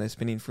coupe and this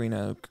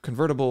Pininfarina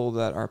convertible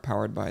that are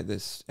powered by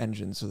this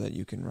engine so that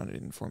you can run it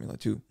in Formula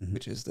 2,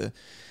 which is the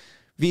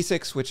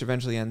V6, which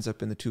eventually ends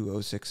up in the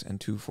 206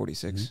 and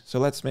 246. So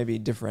let's maybe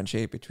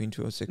differentiate between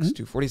 206,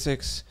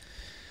 246.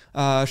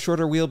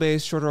 Shorter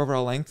wheelbase, shorter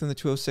overall length than the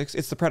 206.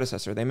 It's the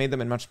predecessor. They made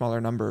them in much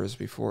smaller numbers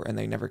before, and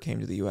they never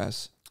came to the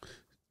U.S.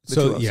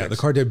 The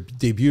car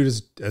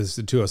debuted as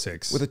the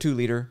 206. With a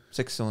 2-liter,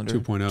 6-cylinder,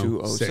 2.0,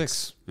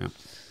 206. Yeah.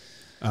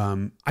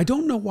 I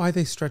don't know why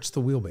they stretched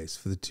the wheelbase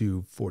for the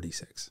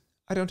 246.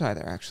 I don't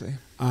either, actually.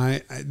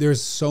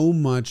 There's so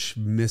much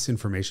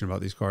misinformation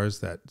about these cars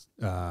that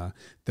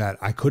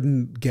I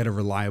couldn't get a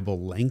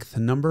reliable length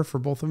number for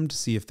both of them to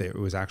see if it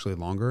was actually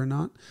longer or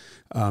not.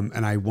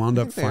 And I wound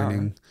up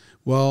finding,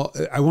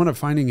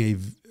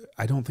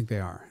 I don't think they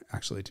are,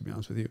 actually, to be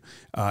honest with you.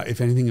 If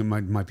anything, it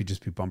might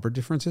just be bumper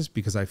differences,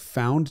 because I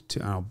found,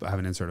 I'll have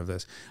an insert of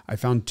this, I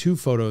found 2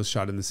 photos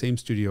shot in the same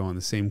studio on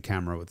the same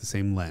camera with the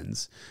same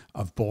lens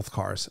of both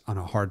cars on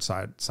a hard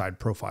side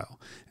profile.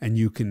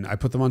 And I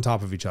put them on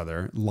top of each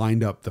other,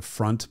 lined up the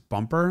front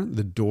bumper,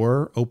 the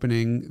door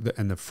opening,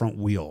 and the front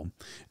wheel.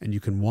 And you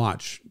can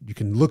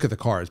look at the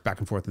cars back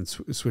and forth and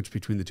switch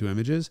between the 2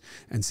 images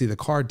and see the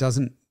car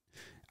doesn't,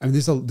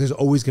 there's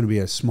always going to be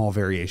a small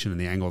variation in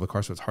the angle of the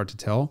car, so it's hard to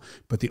tell.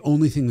 But the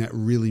only thing that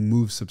really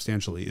moves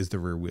substantially is the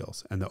rear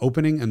wheels, and the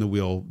opening and the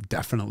wheel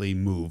definitely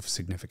move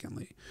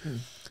significly.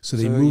 So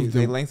they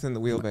lengthened the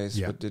wheelbase,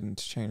 but didn't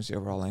change the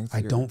overall length.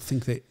 I don't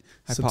think they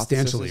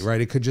substantially, right?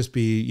 It could just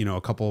be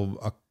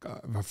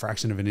a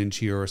fraction of an inch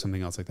here or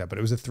something else like that. But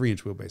it was a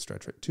 3-inch wheelbase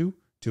stretch, right? 2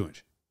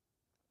 inch,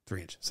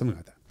 3 inch, something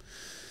like that.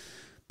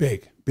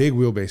 Big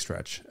wheelbase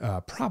stretch,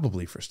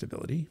 probably for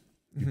stability.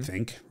 You'd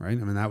think, right?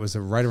 That was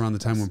right around the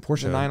time when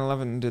Porsche... The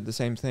 911 did the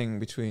same thing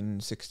between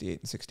 68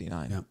 and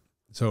 69. Yeah.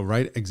 So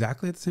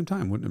exactly at the same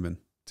time, wouldn't have been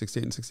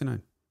 68 and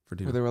 69 for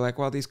Dino. Where they were like,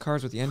 well, these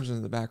cars with the engines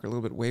in the back are a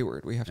little bit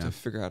wayward. We have to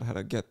figure out how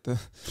to get the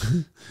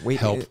weight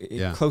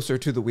closer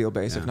to the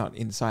wheelbase, if not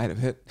inside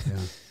of it.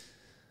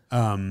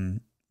 But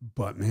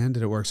man,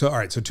 did it work. So, all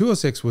right. So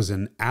 206 was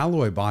an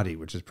alloy body,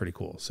 which is pretty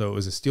cool. So it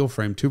was a steel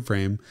frame, tube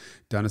frame,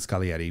 done at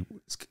Scaglietti.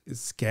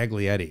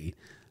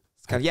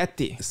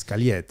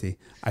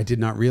 I did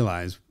not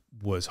realize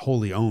was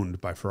wholly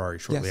owned by Ferrari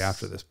shortly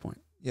after this point.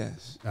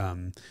 Yes.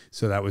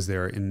 So that was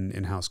their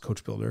in-house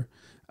coach builder.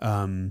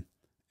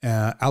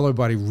 Alloy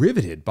body,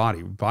 riveted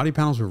body. Body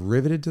panels were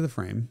riveted to the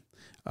frame.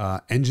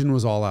 Engine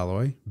was all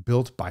alloy,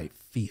 built by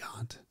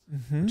Fiat,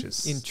 which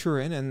is in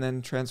Turin, and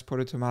then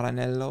transported to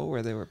Maranello,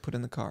 where they were put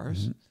in the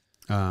cars.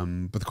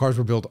 But the cars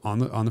were built on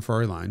the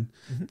Ferrari line.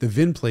 The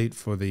VIN plate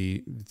for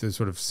the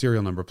sort of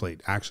serial number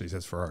plate actually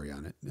says Ferrari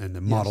on it, and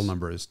the model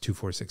number is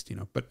 246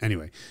 Dino. But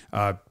anyway,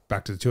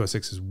 back to the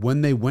 206s.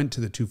 When they went to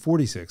the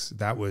 246,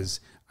 that was,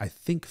 I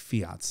think,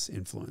 Fiat's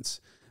influence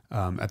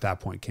at that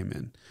point came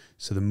in.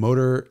 So the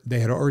motor, they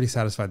had already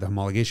satisfied the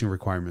homologation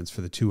requirements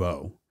for the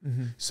 2.0.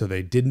 So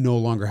they no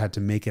longer had to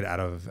make it out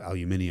of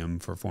aluminium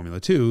for Formula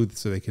 2,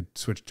 so they could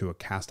switch to a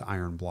cast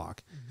iron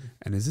block.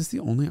 And is this the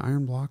only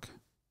iron block?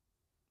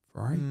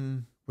 Ferrari?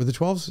 Were the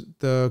 12s,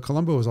 the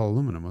Colombo was all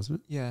aluminum,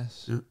 wasn't it?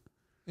 Yes. Yeah.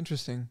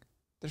 Interesting.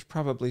 There's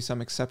probably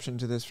some exception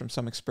to this from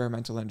some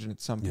experimental engine at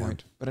some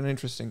point, but an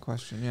interesting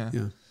question. Yeah.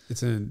 Yeah.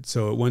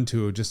 So it went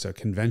to just a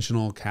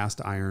conventional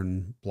cast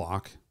iron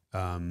block,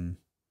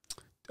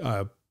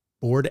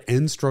 bored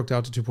and stroked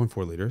out to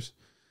 2.4 liters.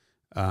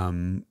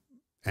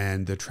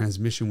 And the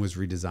transmission was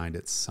redesigned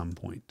at some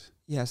point.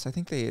 Yes, I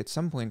think they at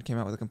some point came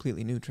out with a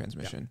completely new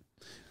transmission.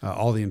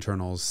 All the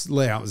internals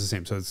layout was the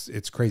same. So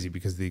it's crazy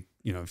because if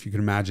you can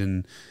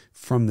imagine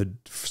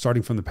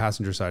starting from the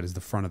passenger side is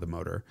the front of the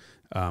motor,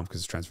 because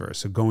it's transverse.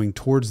 So going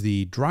towards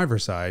the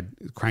driver's side,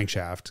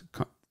 crankshaft,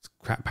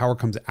 power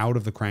comes out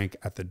of the crank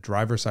at the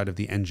driver's side of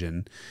the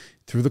engine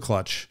through the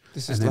clutch.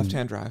 This is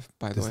left-hand drive,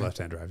 by the way. This is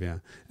left-hand drive, yeah.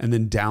 And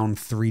then down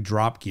 3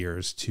 drop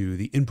gears to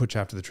the input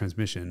shaft of the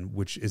transmission,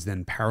 which is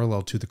then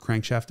parallel to the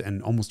crankshaft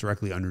and almost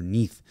directly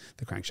underneath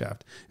the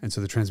crankshaft. And so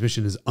the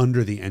transmission is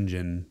under the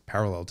engine,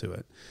 parallel to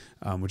it,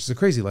 which is a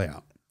crazy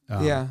layout.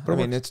 But I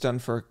mean, it's done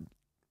for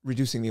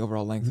reducing the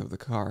overall length of the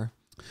car.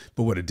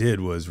 But what it did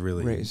was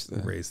really raise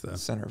the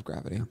center of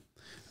gravity.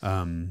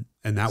 Yeah. And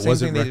that Same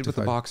wasn't thing they did with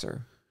the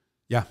Boxer.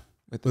 Yeah.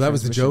 Well, that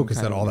was the joke, is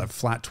that all that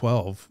flat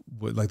 12,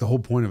 like the whole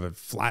point of a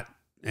flat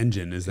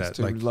engine is that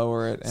to like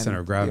lower it center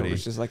of gravity,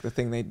 which is like the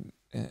thing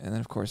and then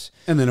of course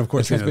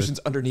the transmission's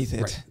underneath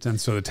it. Right.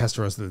 And so the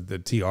Testarossa, the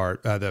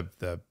TR,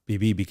 the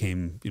BB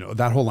became,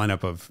 that whole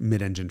lineup of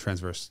mid-engine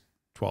transverse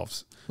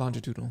 12s,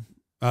 longitudinal.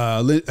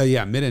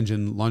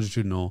 Mid-engine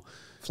longitudinal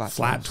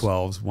flat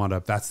 12s wound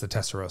up. That's the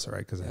Testarossa, right?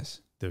 Because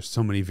there's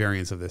so many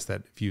variants of this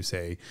that if you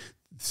say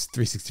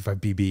 365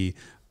 BB.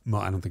 Well,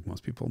 I don't think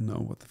most people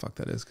know what the fuck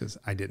that is, because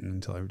I didn't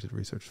until I did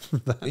research for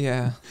that.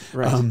 Yeah,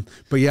 right.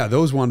 But yeah,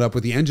 those wound up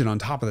with the engine on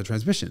top of the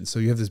transmission. So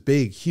you have this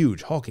big,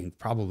 huge, hulking,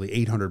 probably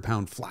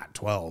 800-pound flat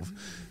 12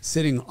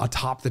 sitting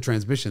atop the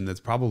transmission that's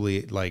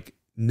probably like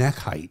neck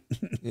height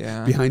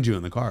behind you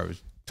in the car. It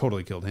was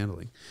totally killed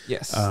handling.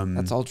 Yes,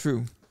 that's all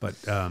true.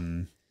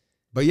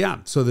 But yeah,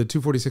 so the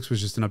 246 was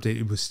just an update.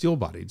 It was steel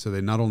bodied. So they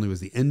not only was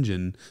the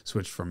engine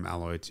switched from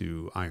alloy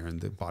to iron,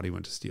 the body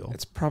went to steel.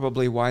 It's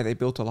probably why they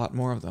built a lot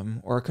more of them,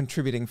 or a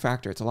contributing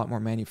factor. It's a lot more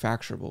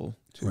manufacturable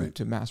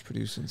to mass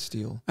produce in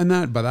steel.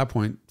 And by that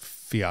point,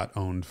 Fiat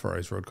owned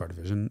Ferrari's road car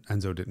division.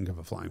 Enzo didn't give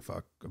a flying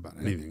fuck about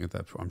anything at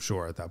that. I'm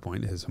sure at that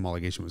point his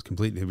homologation was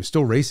complete. He was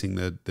still racing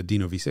the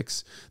Dino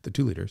V6, the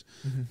 2 liters,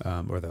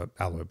 or the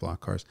alloy block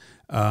cars.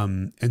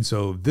 And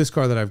so this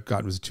car that I've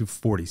gotten was a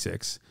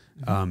 246.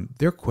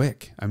 They're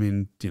quick. I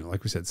mean,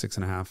 like we said,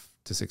 6.5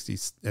 to 60.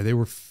 They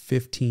were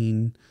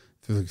 15s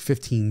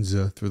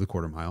through the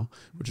quarter mile,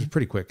 which was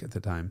pretty quick at the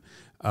time.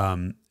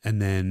 And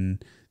then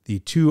the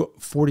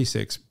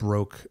 246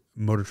 broke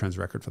Motor Trend's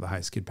record for the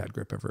highest skid pad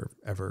grip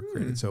ever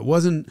created. So it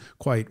wasn't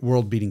quite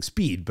world-beating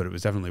speed, but it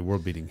was definitely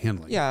world-beating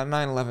handling. Yeah,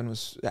 911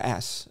 was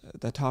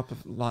the top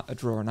of a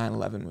drawer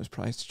 911 was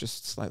priced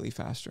just slightly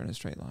faster in a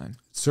straight line.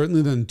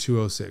 Certainly than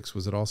 206.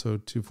 Was it also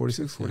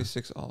 246?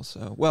 246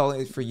 also.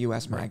 Well, for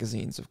U.S.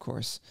 magazines, of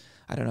course.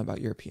 I don't know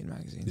about European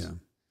magazines.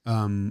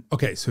 Yeah.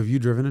 Okay, so have you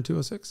driven a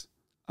 206?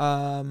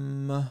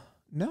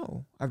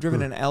 No. I've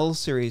driven an L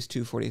Series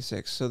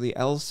 246. So the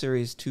L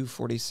Series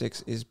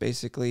 246 is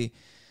basically...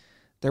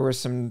 There were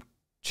some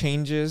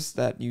changes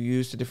that you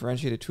use to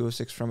differentiate a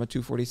 206 from a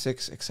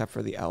 246, except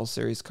for the L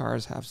Series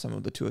cars have some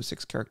of the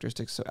 206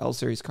 characteristics. So L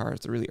Series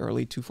cars, the really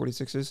early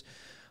 246s,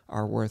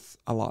 are worth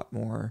a lot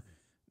more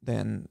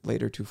than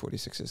later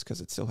 246s because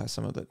it still has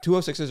some of the...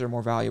 206s are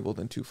more valuable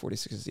than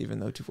 246s, even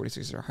though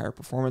 246s are higher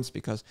performance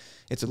because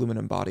it's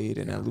aluminum bodied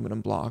and an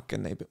aluminum block,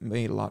 and they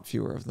made a lot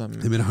fewer of them.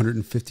 They made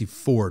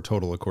 154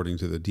 total according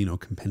to the Dino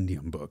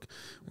Compendium book,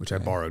 which I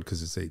borrowed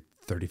because it's a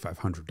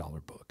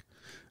 $3,500 book.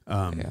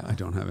 I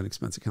don't have an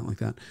expense account like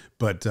that,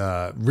 but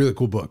really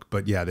cool book.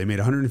 But yeah, they made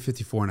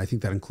 154, and I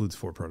think that includes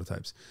 4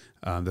 prototypes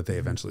that they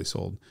eventually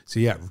sold. So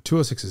yeah,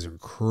 206s are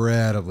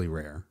incredibly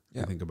rare.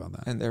 I think about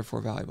that, and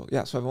therefore valuable.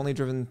 Yeah, so I've only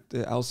driven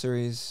the L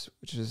Series,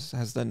 which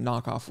has the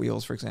knockoff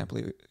wheels, for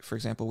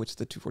example, which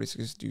the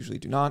 246s usually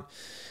do not,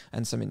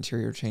 and some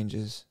interior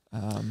changes.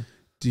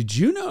 Did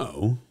you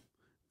know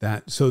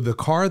that? So the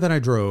car that I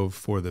drove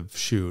for the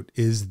shoot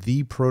is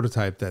the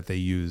prototype that they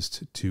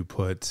used to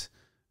put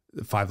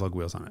 5 lug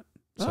wheels on it.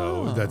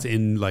 So that's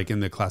in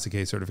the Classic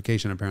A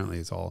certification. Apparently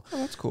it's all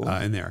that's cool.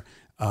 In there.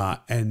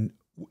 And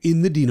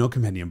in the Dino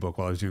compendium book,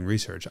 while I was doing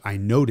research, I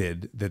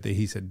noted that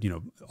he said,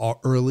 all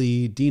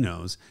early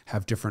Dinos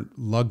have different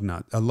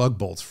lug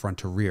bolts front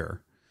to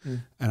rear.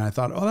 And I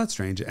thought, oh, that's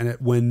strange. And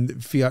when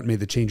Fiat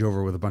made the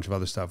changeover with a bunch of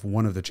other stuff,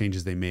 one of the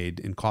changes they made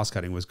in cost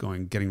cutting was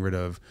getting rid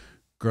of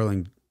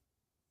Girling.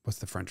 What's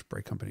the French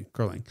brake company?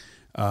 Girling.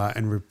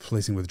 And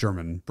replacing with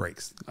German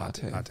brakes.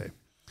 Ate.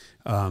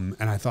 And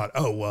I thought,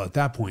 oh, well, at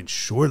that point,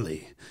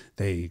 surely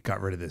they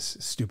got rid of this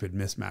stupid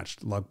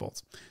mismatched lug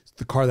bolts.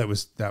 The car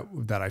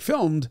that I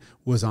filmed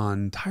was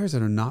on tires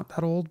that are not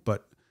that old,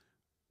 but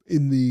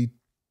in the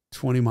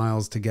 20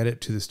 miles to get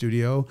it to the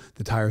studio,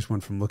 the tires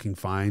went from looking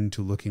fine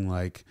to looking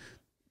like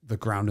the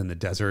ground in the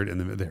desert, and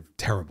they're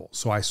terrible.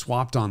 So I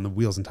swapped on the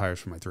wheels and tires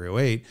for my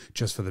 308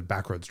 just for the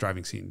backroads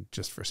driving scene,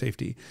 just for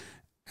safety.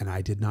 And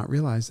I did not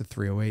realize the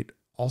 308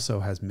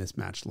 also has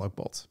mismatched lug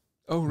bolts.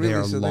 Oh, really? They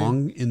are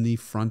long in the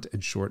front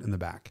and short in the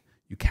back.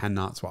 You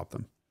cannot swap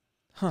them.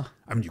 Huh.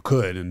 I mean, you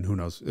could, and who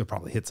knows, it'll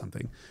probably hit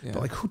something. Yeah.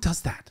 But who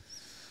does that?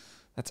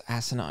 That's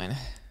asinine.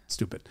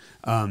 Stupid.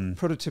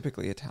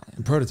 Prototypically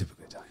Italian.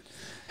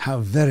 How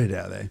very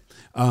dare they?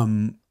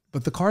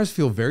 But the cars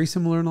feel very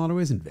similar in a lot of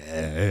ways and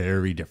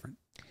very different.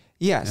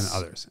 Yes.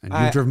 And others. And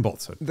you've driven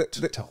both, so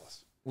tell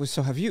us.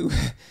 So have you.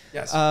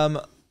 Yes.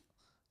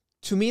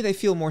 To me, they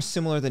feel more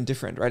similar than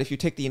different, right? If you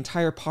take the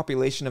entire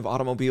population of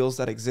automobiles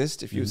that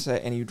exist, if you say,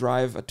 and you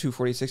drive a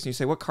 246 and you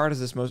say, what car does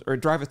this most, or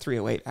drive a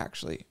 308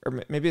 actually,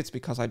 or maybe it's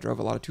because I drove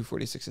a lot of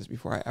 246s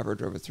before I ever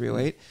drove a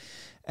 308.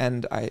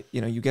 And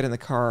you get in the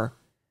car.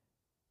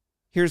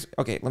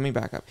 Let me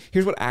back up.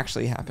 Here's what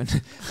actually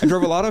happened. I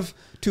drove a lot of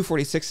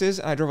 246s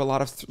and I drove a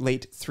lot of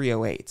late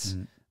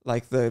 308s,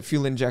 like the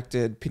fuel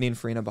injected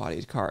Pininfarina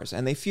bodied cars.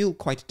 And they feel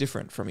quite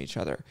different from each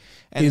other.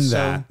 And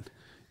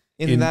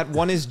in that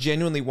one is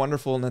genuinely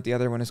wonderful and that the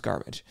other one is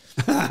garbage.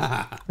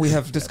 We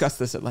have discussed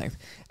this at length.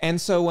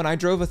 And so when I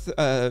drove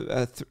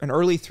an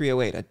early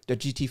 308, a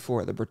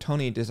GT4, the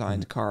Bertoni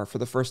designed car for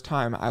the first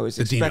time, I was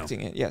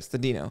expecting it. Yes, the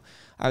Dino.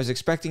 I was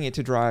expecting it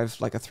to drive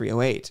like a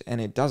 308,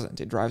 and it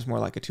doesn't. It drives more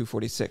like a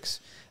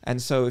 246.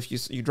 And so if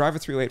you drive a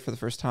 308 for the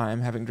first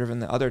time, having driven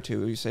the other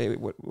two, you say,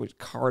 what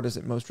car does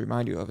it most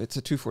remind you of? It's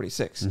a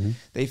 246.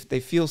 They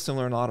feel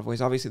similar in a lot of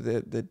ways. Obviously,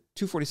 the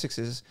 246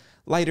 is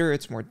lighter,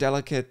 it's more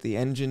delicate. The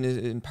engine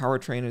and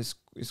powertrain is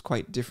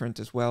quite different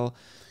as well.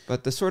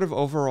 But the sort of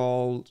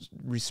overall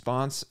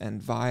response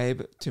and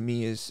vibe to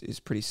me is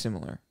pretty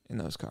similar in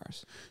those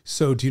cars.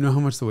 So do you know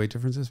how much the weight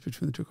difference is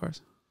between the two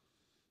cars?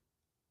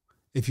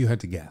 If you had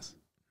to guess.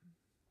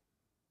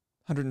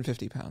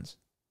 150 pounds.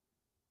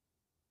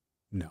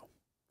 No.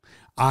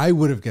 I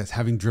would have guessed,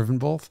 having driven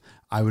both,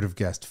 I would have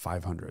guessed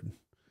 500.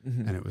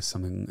 And it was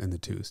something in the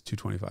twos,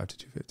 225 to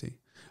 250.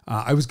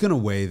 I was going to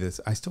weigh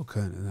this. I still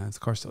could, and the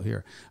car's still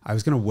here. I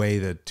was going to weigh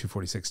the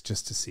 246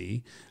 just to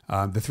see.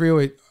 The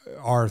 308,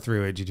 our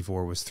 308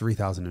 GT4 was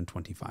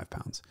 3,025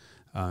 pounds.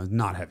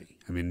 Not heavy.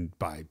 I mean,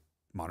 by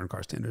modern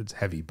car standards,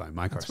 heavy by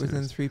my car standards.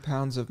 Within 3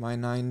 pounds of my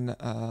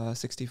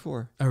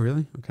 964. Oh,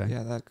 really? Okay.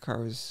 Yeah, that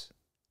car was...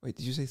 Wait,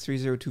 did you say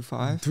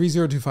 3025?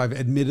 3025,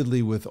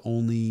 admittedly with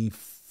only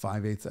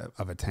 5/8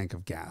 of a tank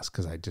of gas,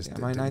 because I just...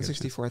 my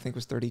 964, I think,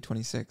 was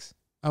 3026.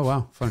 Oh,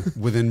 wow. Fun.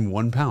 Within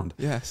 1 pound.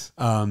 Yes.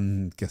 Guess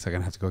I'm going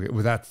to have to go get...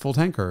 Was that full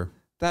tank or...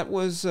 That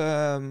was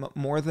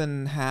more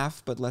than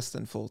half, but less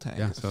than full tank.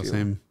 Yeah, so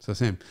same.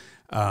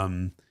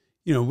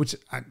 Which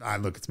I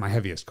look, it's my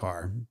heaviest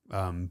car,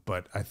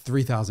 but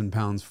 3,000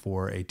 pounds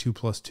for a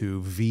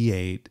 2+2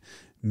 V8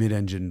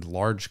 mid-engined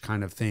large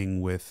kind of thing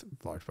with,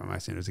 large by my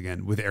standards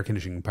again, with air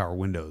conditioning power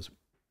windows,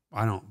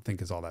 I don't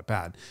think is all that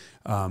bad.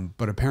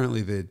 But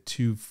apparently the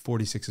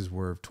 246s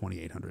were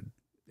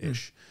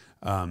 2,800-ish.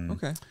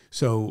 Okay.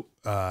 So...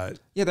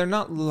 they're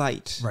not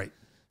light. Right.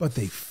 But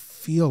they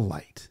feel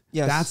light.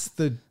 Yes. That's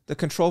the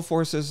control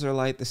forces are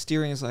light. The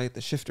steering is light.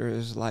 The shifter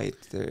is light.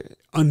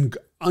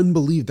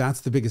 Unbelievable.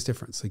 That's the biggest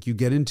difference. Like you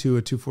get into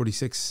a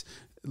 246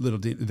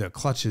 the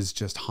clutch is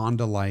just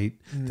Honda light.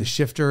 The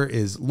shifter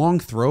is long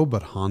throw,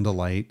 but Honda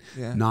light.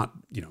 Yeah. Not,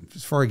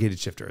 Ferrari gated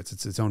shifter.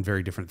 It's its own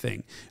very different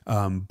thing.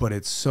 But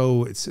it's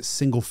a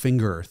single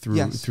finger through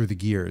the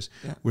gears.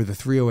 Yeah. Where the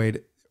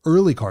 308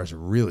 early cars are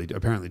really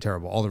apparently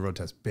terrible. All the road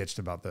tests bitched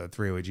about the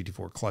 308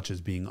 GT4 clutches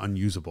being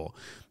unusable.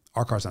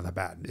 Our car's not that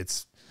bad.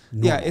 It's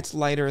normal. Yeah, it's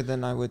lighter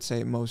than I would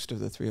say most of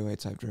the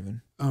 308s I've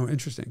driven. Oh,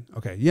 interesting.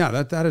 Okay.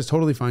 Yeah, that is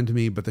totally fine to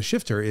me. But the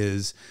shifter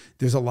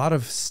there's a lot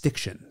of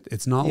stiction.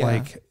 It's not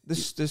like...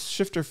 This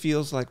shifter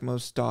feels like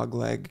most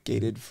dogleg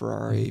gated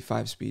Ferrari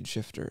 5-speed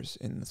shifters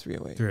in the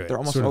 308. They're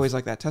almost always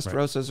like that.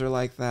 Testarossas are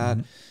like that.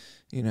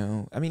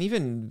 I mean,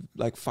 even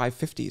like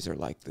 550s are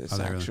like this,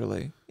 actually.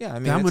 Really? Yeah, I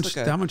mean,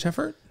 that much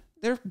effort?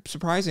 They're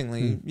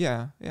surprisingly,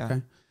 yeah.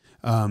 Okay.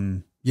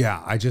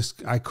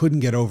 I couldn't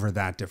get over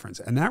that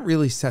difference. And that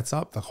really sets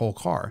up the whole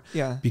car.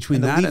 Yeah.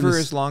 Between the lever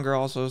is longer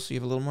also, so you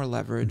have a little more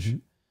leverage.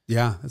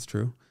 Yeah, that's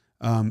true.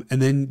 And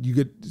then you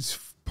get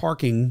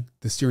parking,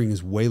 the steering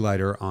is way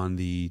lighter on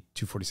the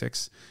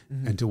 246.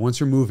 And once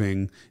you're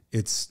moving,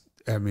 it's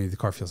I mean, the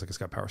car feels like it's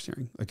got power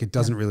steering. Like it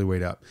doesn't really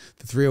weight up.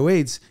 The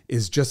 308s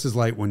is just as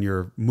light when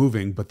you're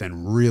moving, but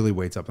then really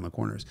weights up in the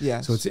corners.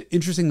 Yes. So it's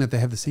interesting that they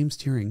have the same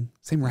steering,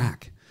 same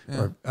rack,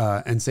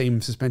 and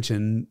same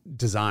suspension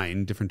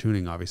design, different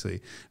tuning,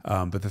 obviously.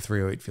 But the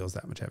 308 feels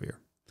that much heavier.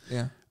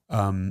 Yeah.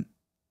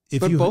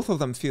 But both of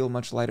them feel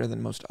much lighter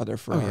than most other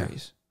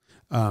Ferraris.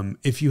 Oh, yeah.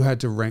 If you had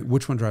to rank,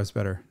 which one drives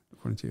better,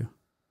 according to you?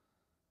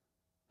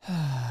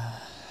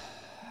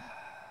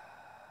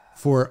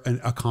 For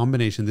a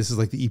combination, this is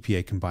like the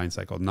EPA combined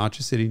cycle, not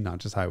just city, not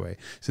just highway.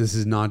 So this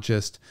is not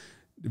just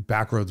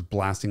back roads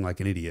blasting like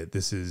an idiot.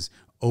 This is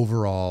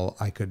overall,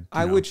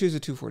 I would choose a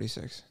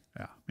 246.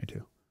 Yeah, me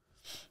too.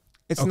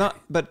 It's not,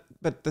 but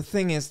the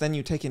thing is, then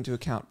you take into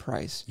account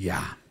price.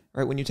 Yeah.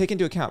 Right. When you take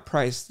into account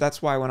price,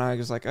 that's why when I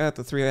was like, at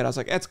the 308, I was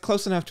like, it's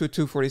close enough to a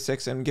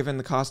 246. And given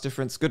the cost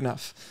difference, good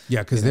enough.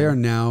 Yeah. Because they are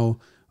now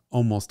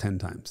almost 10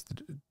 times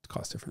the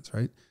cost difference,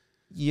 right?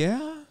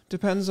 Yeah.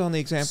 Depends on the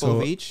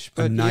example of each.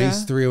 But a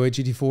nice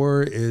 308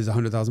 GT4 is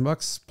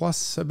 $100,000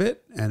 plus a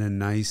bit, and a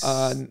nice.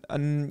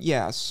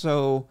 Yeah.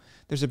 So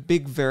there's a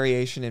big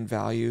variation in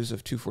values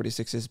of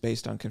 246s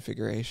based on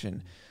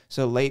configuration.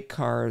 So late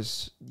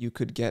cars, you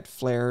could get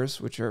flares,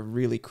 which are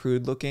really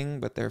crude looking,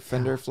 but they're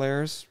fender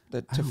flares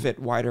to fit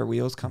wider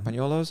wheels,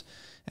 campagnolos.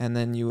 And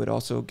then you would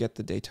also get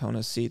the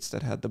Daytona seats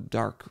that had the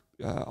dark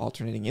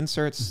alternating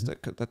inserts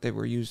that they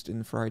were used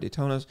in Ferrari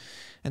Daytonas.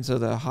 And so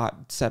the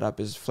hot setup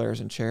is flares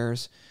and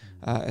chairs,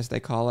 as they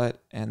call it.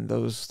 And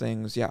those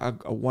things, a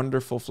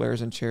wonderful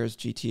flares and chairs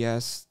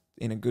GTS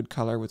in a good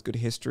color with good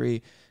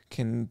history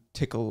can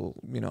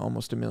tickle,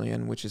 almost $1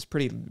 million, which is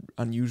pretty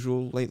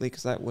unusual lately,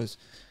 because that was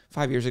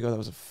 5 years ago. That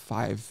was a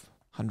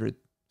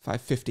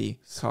 550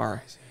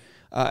 car.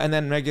 And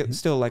then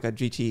still like a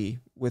GT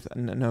with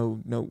no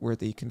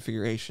noteworthy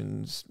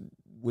configurations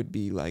would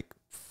be like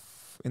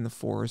in the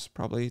fours,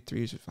 probably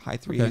high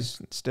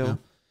threes still. Yeah.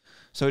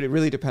 So it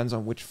really depends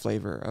on which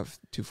flavor of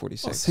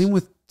 246. Well, same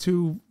with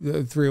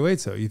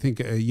 308s though. You think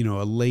a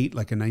late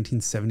like a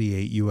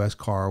 1978 US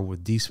car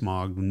with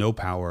desmog, no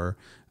power,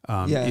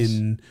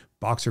 in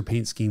boxer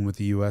paint scheme with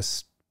the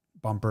US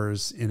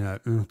bumpers in a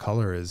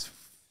color is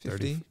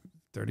 50.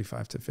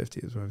 35 to 50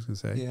 is what I was going to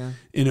say. Yeah.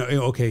 In a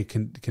okay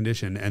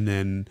condition. And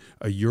then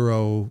a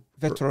Euro.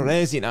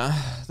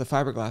 Vetroresina, the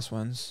fiberglass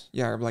ones,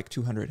 are like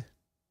 200.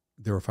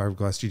 There were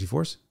fiberglass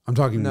GT4s? I'm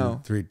talking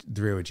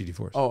 308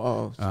 GT4s.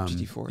 Oh,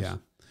 GT4s.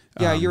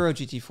 Yeah. Euro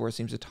GT4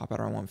 seems to top out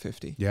around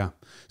 150. Yeah.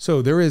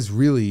 So there is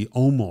really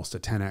almost a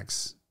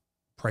 10x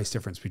price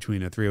difference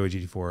between a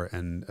 308 GT4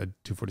 and a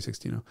 246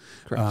 Dino.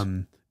 Correct.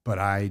 But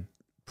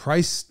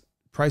price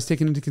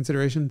taken into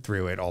consideration,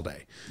 308 all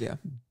day. Yeah.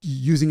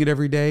 Using it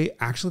every day,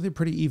 actually they're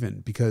pretty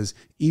even, because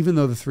even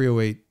though the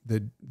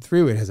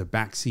 308 has a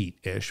back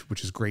seat-ish,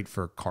 which is great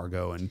for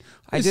cargo. And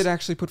I did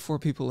actually put 4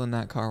 people in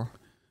that car.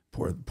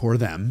 Poor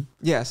them.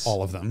 Yes.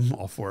 All of them,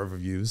 all 4 of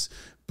views.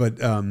 But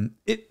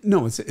it's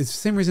the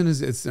same reason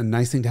as it's a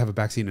nice thing to have a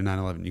backseat in a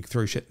 911. You can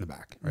throw your shit in the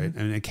back, right?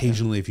 And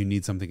occasionally, if you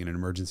need something in an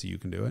emergency, you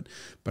can do it.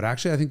 But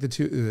actually, I think the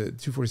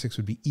 246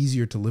 would be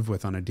easier to live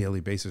with on a daily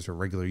basis or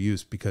regular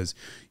use, because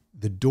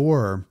the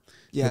door.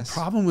 Yes. The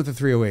problem with the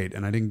 308,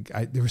 and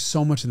there was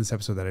so much in this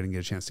episode that I didn't get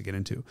a chance to get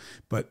into,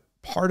 but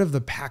part of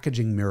the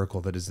packaging miracle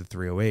that is the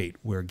 308,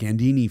 where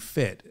Gandini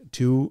fit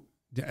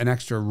an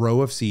extra row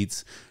of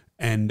seats.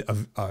 And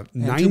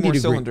 90 2 more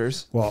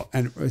cylinders. Well,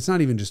 and it's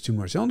not even just 2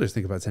 more cylinders.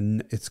 Think about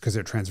it. It's because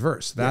they're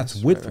transverse.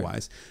 That's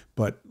width-wise. Right.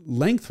 But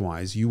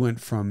length-wise, you went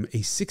from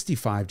a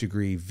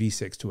 65-degree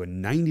V6 to a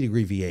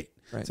 90-degree V8.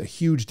 Right. It's a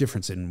huge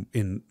difference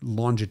in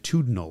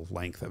longitudinal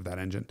length of that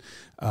engine.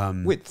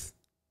 Width.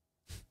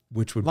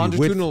 Which would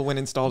longitudinal be when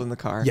installed in the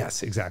car.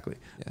 Yes, exactly.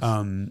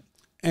 Yes.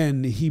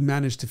 And he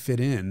managed to fit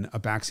in a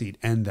backseat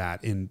and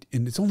that and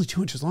it's only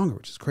 2 inches longer,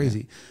 which is crazy.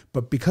 Yeah.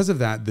 But because of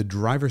that, the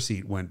driver's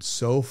seat went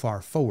so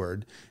far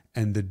forward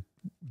and the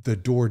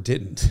door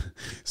didn't.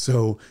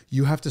 So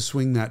you have to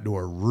swing that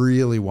door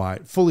really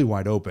wide, fully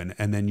wide open,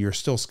 and then you're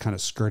still kind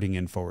of skirting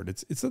in forward.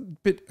 It's a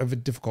bit of a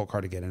difficult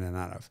car to get in and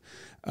out of.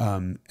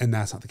 And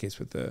that's not the case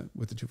with the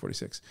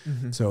 246.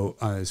 Mm-hmm. So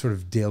sort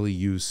of daily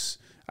use,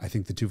 I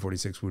think the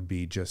 246 would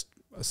be just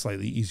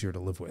slightly easier to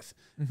live with.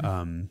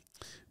 Mm-hmm.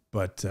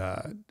 But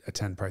at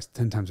 10 times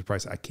the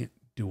price, I can't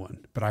do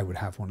one. But I would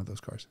have one of those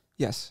cars.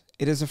 Yes,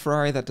 it is a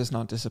Ferrari that does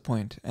not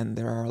disappoint, and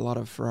there are a lot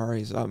of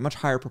Ferraris, a much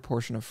higher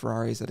proportion of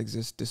Ferraris that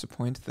exist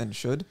disappoint than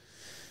should.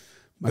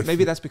 But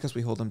maybe that's because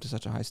we hold them to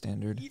such a high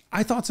standard.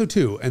 I thought so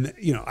too, and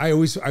I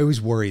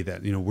always worry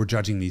that we're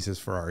judging these as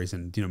Ferraris,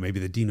 and maybe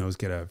the Dinos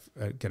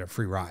get a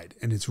free ride.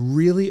 And it's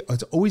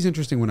always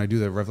interesting when I do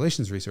the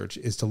Revelations research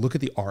is to look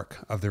at the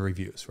arc of the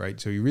reviews, right?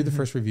 So you read the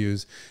first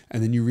reviews,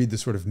 and then you read the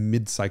sort of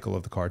mid cycle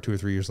of the car 2 or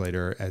 3 years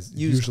later as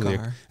usually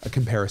a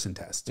comparison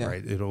test,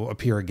 right? It'll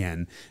appear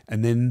again,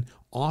 and then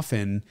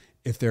often,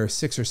 if there are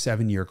 6 or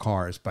 7 year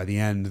cars, by the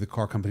end the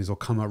car companies will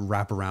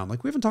wrap around.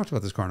 Like, we haven't talked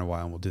about this car in a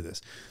while, and we'll do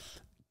this.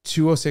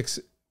 206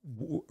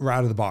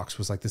 out of the box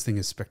was like, this thing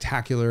is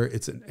spectacular.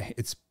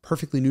 It's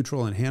perfectly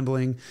neutral in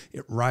handling.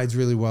 It rides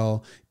really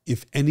well.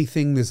 If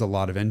anything, there's a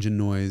lot of engine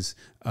noise,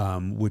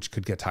 which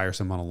could get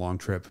tiresome on a long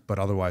trip, but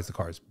otherwise the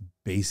car is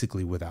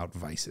basically without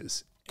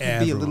vices. Could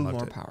be a little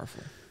more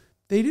powerful.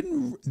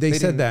 They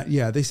said that.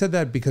 Yeah, they said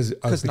that because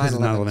of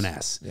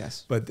 911S.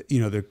 Yes. But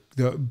you know,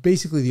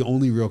 basically the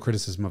only real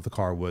criticism of the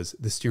car was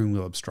the steering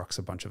wheel obstructs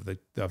a bunch of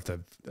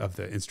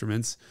the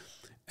instruments,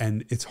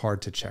 and it's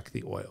hard to check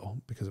the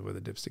oil because of where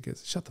the dipstick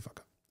is. Shut the fuck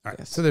up. All right.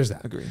 Yes, so there's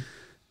that. Agree.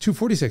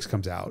 246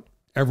 comes out.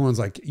 Everyone's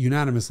like,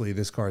 unanimously,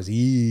 this car is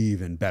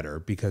even better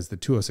because the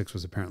 206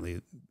 was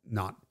apparently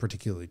not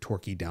particularly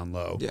torquey down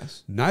low.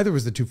 Yes. Neither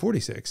was the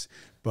 246,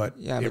 but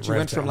you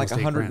went from like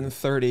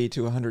 130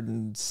 to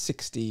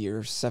 160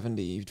 or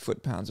 70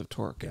 foot-pounds of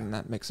torque, and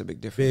that makes a big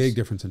difference. Big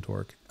difference in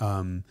torque.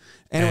 And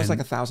it was like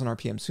 1,000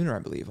 RPM sooner, I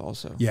believe,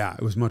 also. Yeah,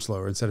 it was much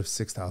lower. Instead of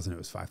 6,000, it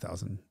was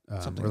 5,000.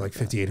 Or like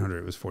 5,800,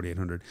 it was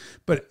 4,800.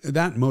 But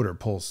that motor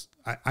pulls.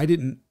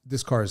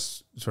 This car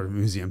is sort of a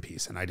museum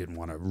piece, and I didn't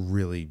want to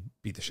really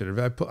beat the shit out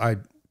of it.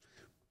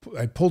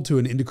 I pulled to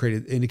an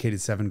indicated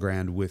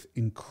 $7,000 with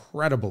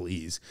incredible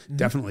ease. Mm-hmm.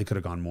 Definitely could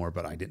have gone more,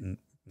 but I didn't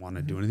want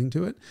to do anything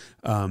to it.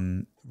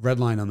 Red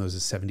line on those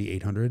is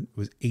 7,800. It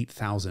was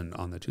 8,000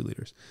 on the 2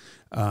 liters.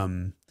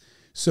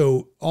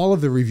 So all of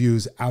the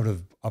reviews out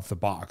of the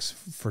box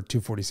for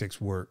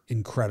 246 were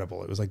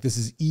incredible. It was like, this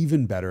is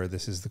even better.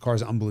 The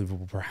car's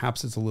unbelievable.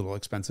 Perhaps it's a little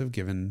expensive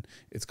given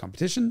its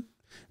competition,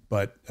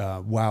 but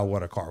wow,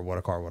 what a car, what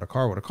a car, what a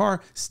car, what a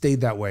car.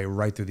 Stayed that way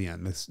right through the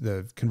end.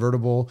 The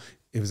convertible,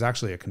 it was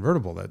actually a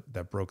convertible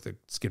that broke the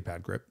skid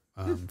pad grip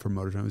from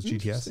Motortone. It was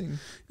GTS,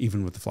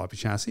 even with the floppy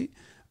chassis.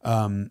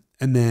 And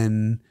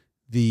then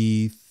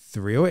the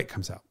 308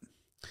 comes out.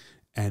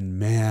 And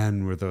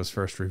man, were those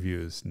first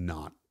reviews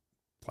not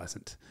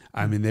pleasant.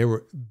 I mean, they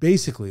were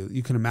basically,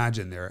 you can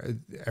imagine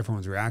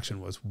everyone's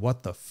reaction was,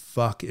 what the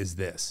fuck is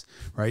this,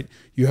 right?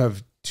 You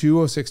have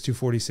 206,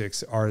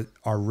 246 are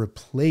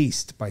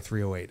replaced by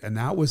 308. And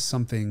that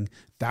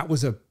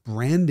was a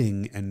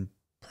branding and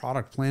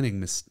product planning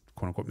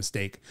quote unquote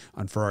mistake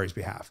on Ferrari's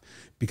behalf,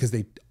 because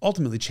they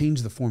ultimately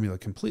changed the formula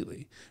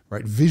completely,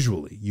 right?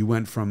 Visually, you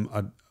went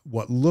from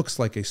what looks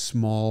like a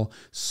small,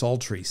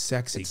 sultry,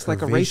 sexy, it's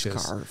like a race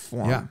car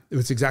form. Yeah, it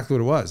was exactly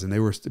what it was. And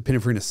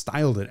Pininfarina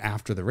styled it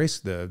after the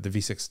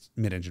V6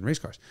 mid-engine race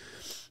cars.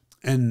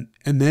 And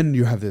then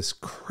you have this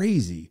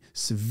crazy,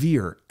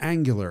 severe,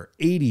 angular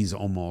 80s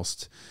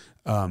almost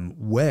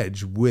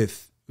wedge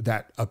with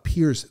that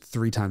appears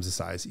 3 times the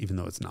size, even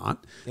though it's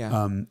not.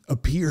 Yeah.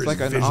 Appears it's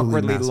like an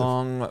awkwardly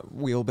long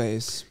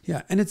wheelbase.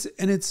 Yeah, and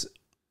it's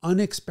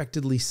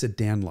unexpectedly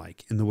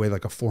sedan-like in the way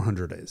like a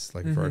 400 is,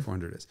 like a Ferrari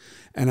 400 is.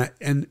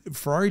 And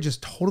Ferrari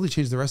just totally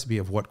changed the recipe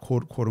of what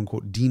quote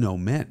unquote Dino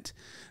meant.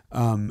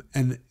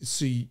 And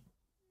so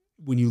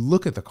when you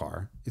look at the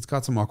car, it's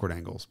got some awkward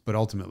angles, but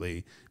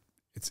ultimately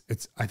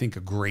it's I think a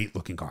great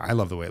looking car. I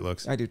love the way it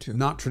looks. I do too.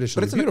 Not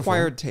traditionally, but it's beautiful. An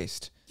acquired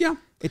taste. Yeah.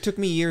 It took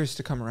me years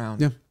to come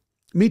around. Yeah.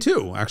 Me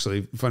too,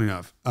 actually, funny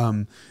enough.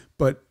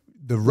 But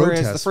the road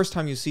Whereas test, the first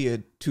time you see a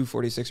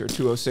 246 or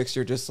 206,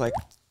 you're just like,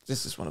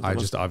 this is one of the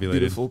most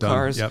beautiful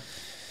cars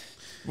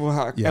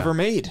ever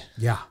made.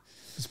 Yeah.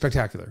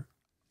 Spectacular.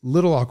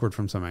 Little awkward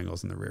from some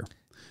angles in the rear.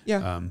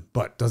 Yeah.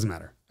 But doesn't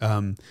matter.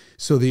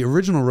 So the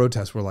original road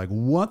tests were like,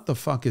 what the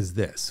fuck is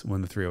this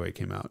when the 308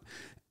 came out?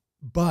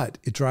 But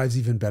it drives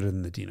even better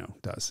than the Dino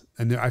does.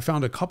 And I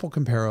found a couple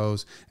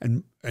comparos,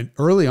 and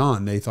early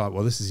on they thought,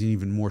 well, this is an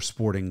even more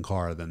sporting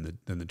car than the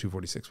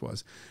 246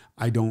 was.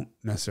 I don't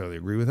necessarily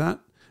agree with that.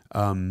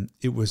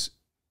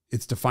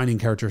 Its defining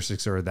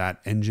characteristics are that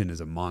engine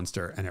is a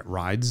monster and it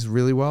rides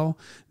really well,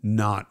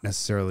 not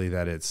necessarily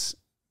that it's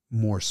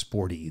more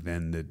sporty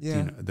than the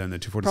Dino, than the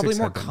 246. Probably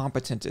more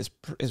competent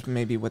is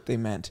maybe what they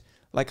meant.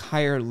 Like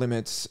higher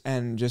limits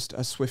and just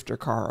a swifter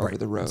car over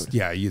the road.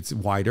 Yeah, it's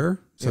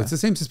wider. So it's the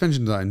same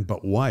suspension design,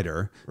 but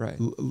wider. Right.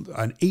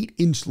 An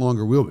 8-inch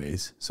longer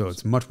wheelbase, so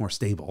it's much more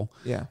stable.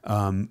 Yeah.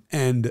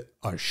 And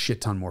a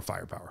shit ton more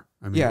firepower.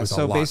 I mean, it was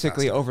so a lot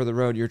basically faster. Over the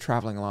road, you're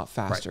traveling a lot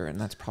faster, and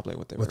that's probably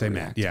what they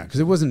meant. Yeah, because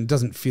it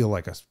doesn't feel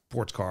like a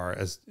sports car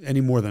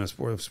any more than a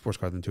sports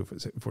car than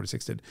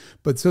 246 did.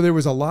 But so there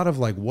was a lot of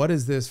like, what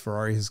is this?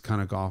 Ferrari has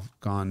kind of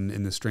gone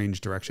in this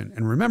strange direction.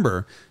 And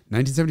remember,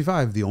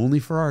 1975, the only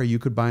Ferrari you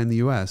could buy in the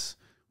U.S.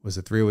 was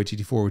a 308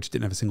 GT4, which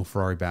didn't have a single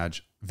Ferrari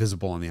badge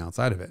visible on the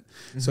outside of it.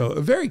 Mm-hmm. So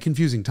a very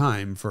confusing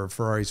time for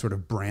Ferrari sort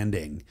of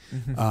branding.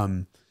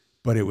 Mm-hmm.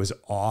 But it was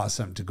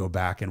awesome to go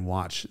back and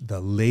watch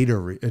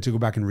to go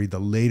back and read the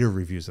later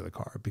reviews of the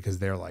car, because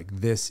they're like,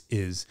 this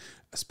is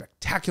a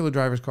spectacular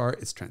driver's car.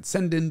 It's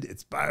transcendent.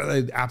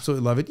 I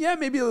absolutely love it. Yeah,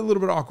 maybe a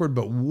little bit awkward,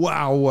 but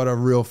wow, what a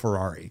real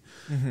Ferrari.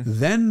 Mm-hmm.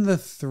 Then the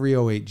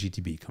 308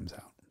 GTB comes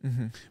out,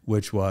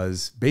 which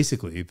was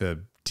basically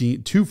the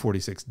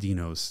 246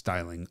 Dino's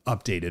styling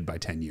updated by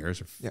 10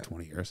 years or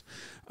 20 years,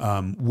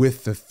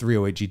 with the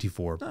 308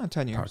 GT4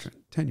 10 years. powertrain.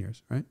 10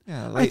 years, right?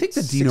 Yeah, I think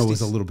the Dino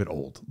was a little bit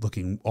old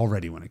looking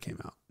already when it came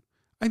out.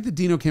 I think the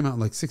Dino came out in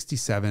like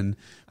 67.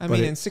 I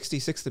mean, in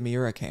 66, the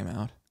Miura came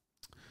out.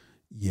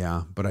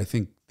 Yeah, but I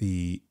think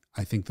the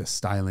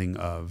styling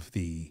of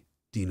the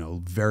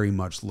Dino very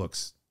much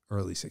looks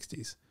early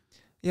 60s.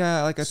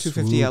 Yeah, like a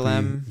 250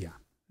 LM. Yeah.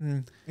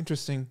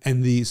 Interesting.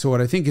 And so what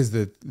I think is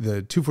the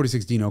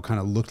 246 Dino kind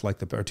of looked like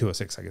or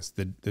 206, I guess.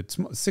 The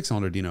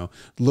 6-cylinder Dino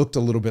looked a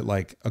little bit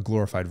like a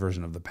glorified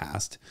version of the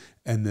past,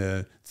 and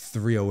the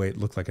 308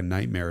 looked like a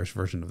nightmarish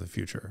version of the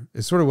future.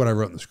 It's sort of what I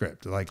wrote in the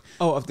script. Like,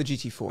 of the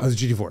GT4. Of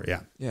the GT4,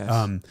 yeah.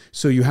 Yes.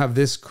 So you have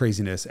this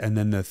craziness, and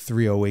then the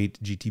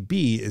 308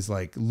 GTB is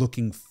like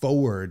looking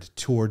forward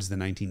towards the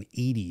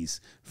 1980s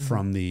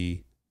from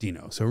the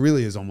Dino. So it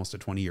really is almost a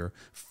 20-year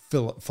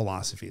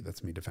philosophy.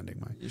 That's me defending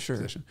my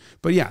position.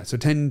 But yeah, so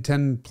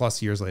 10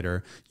 plus years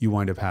later, you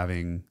wind up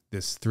having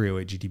this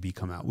 308 GTB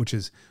come out, which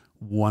is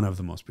one of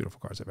the most beautiful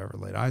cars I've ever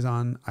laid eyes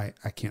on. I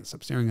can't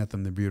stop staring at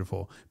them. They're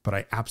beautiful, but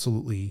I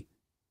absolutely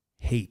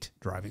hate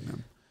driving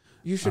them.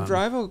 You should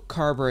drive a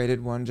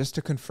carbureted one just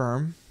to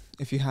confirm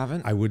if you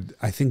haven't.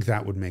 I think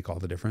that would make all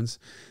the difference.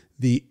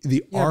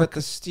 The arc, but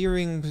the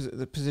steering,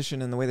 the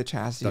position, and the way the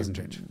chassis doesn't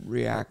change.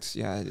 Reacts.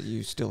 Yeah,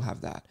 you still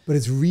have that. But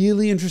it's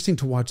really interesting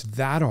to watch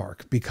that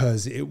arc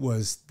because it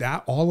was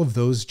that all of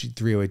those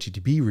 308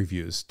 GTB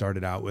reviews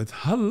started out with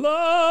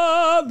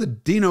 "Hello, the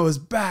Dino is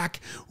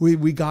back. We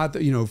got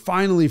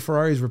finally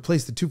Ferrari's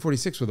replaced the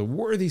 246 with a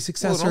worthy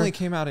successor." Well, it only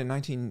came out in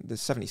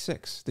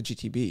 1976, the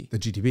GTB. The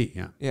GTB,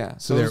 yeah. Yeah,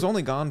 so it was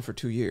only gone for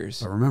 2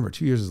 years. But remember,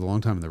 2 years is a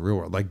long time in the real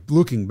world. Like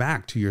looking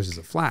back, 2 years is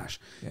a flash.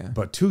 Yeah.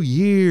 But 2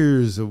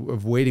 years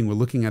of waiting, we're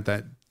looking at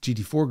that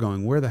GT4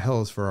 going, where the hell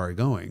is Ferrari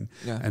going?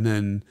 Yeah. And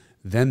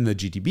then the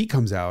GTB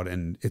comes out,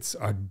 and it's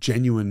a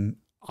genuine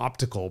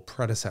optical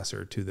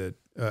predecessor to the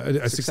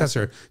a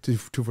successor to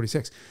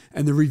 246.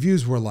 And the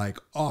reviews were like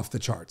off the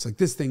charts. Like,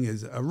 this thing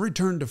is a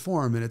return to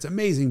form, and it's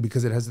amazing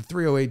because it has the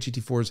 308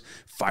 GT4's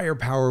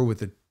firepower with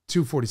the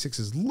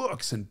 246's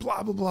looks and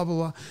blah, blah, blah, blah,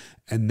 blah.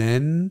 And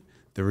then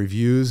the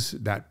reviews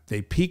that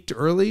they peaked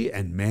early,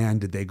 and man,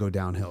 did they go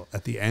downhill.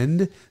 At the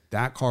end,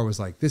 that car was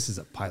like, this is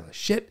a pile of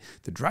shit.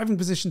 The driving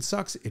position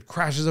sucks. It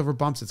crashes over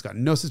bumps. It's got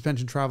no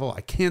suspension travel.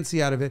 I can't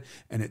see out of it.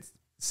 And it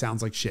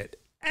sounds like shit.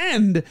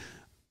 And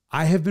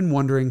I have been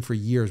wondering for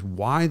years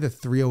why the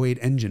 308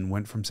 engine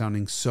went from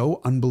sounding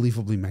so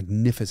unbelievably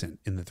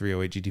magnificent in the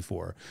 308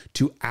 GT4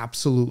 to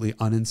absolutely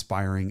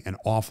uninspiring and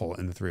awful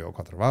in the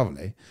 304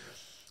 Valve.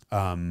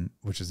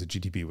 Which is a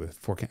GTB with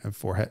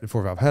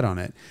four valve head on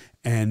it.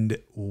 And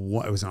it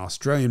was an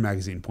Australian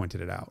magazine pointed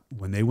it out.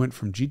 When they went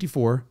from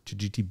GT4 to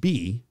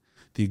GTB,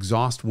 the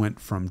exhaust went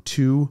from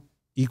 2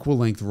 equal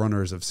length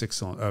runners of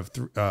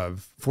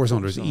 4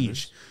 cylinders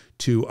each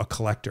to a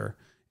collector.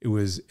 It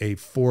was a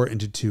 4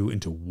 into 2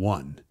 into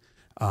 1.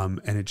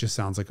 And it just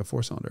sounds like a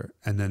 4-cylinder.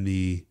 And then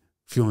the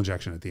fuel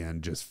injection at the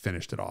end just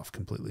finished it off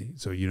completely.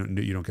 So you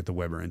don't get the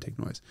Weber intake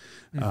noise.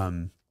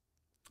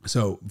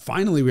 So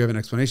finally, we have an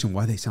explanation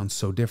why they sound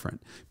so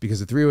different, because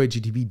the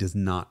 308 GTB does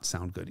not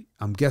sound good.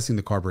 I'm guessing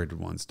the carbureted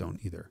ones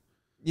don't either.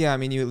 Yeah, I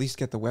mean, you at least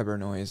get the Weber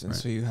noise, and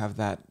so you have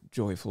that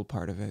joyful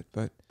part of it,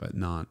 but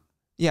not.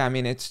 Yeah, I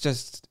mean, it's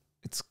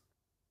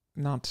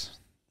not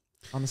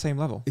on the same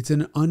level. It's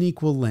an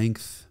unequal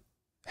length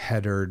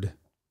headered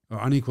or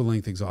unequal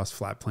length exhaust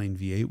flat plane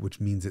V8, which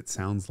means it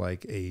sounds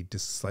like a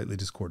slightly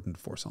discordant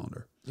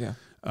 4-cylinder. Yeah.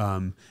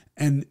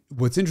 And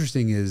what's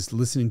interesting is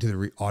listening to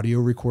the audio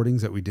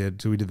recordings that we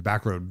did. So we did the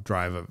back road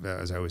drive,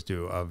 as I always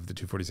do, of the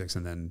 246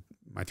 and then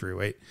my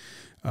 308,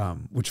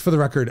 which for the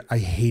record, I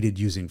hated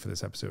using for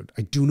this episode.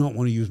 I do not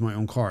want to use my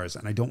own cars,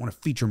 and I don't want to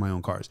feature my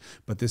own cars.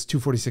 But this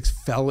 246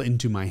 fell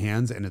into my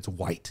hands, and it's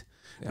white.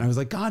 Yeah. And I was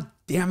like, God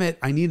damn it.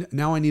 I need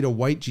a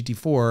white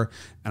GT4,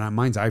 and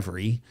mine's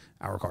ivory.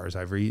 Our car is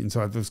ivory. And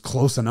so it was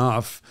close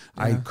enough.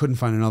 Yeah. I couldn't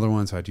find another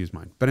one, so I had to use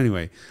mine. But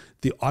anyway,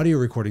 the audio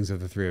recordings of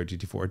the 308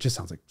 GT4, it just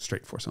sounds like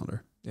straight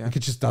 4-cylinder. Yeah. Like,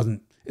 it just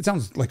doesn't, it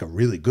sounds like a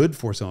really good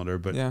 4-cylinder,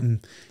 but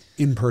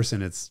in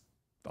person, it's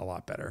a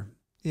lot better.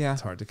 Yeah.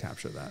 It's hard to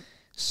capture that.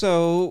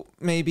 So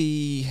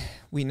maybe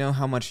we know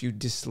how much you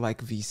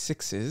dislike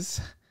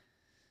V6s.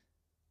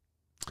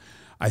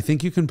 I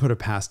think you can put a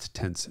past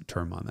tense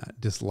term on that.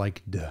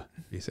 Disliked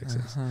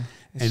V6s.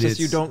 It's just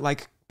you don't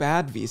like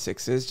bad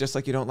V6s, just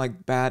like you don't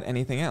like bad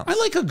anything else. I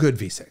like a good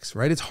V6,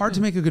 right? It's hard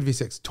to make a good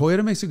V6.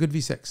 Toyota makes a good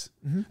V6.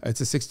 Mm-hmm.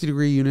 It's a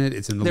 60-degree unit.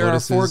 It's in the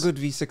Lotuses. There are 4 good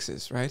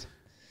V6s, right?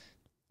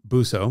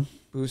 Busso.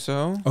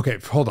 Okay,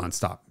 hold on.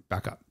 Stop.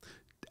 Back up.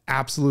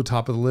 Absolute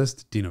top of the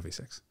list, Dino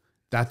V6.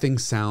 That thing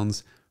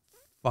sounds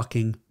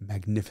fucking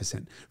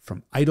magnificent.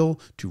 From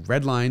idle to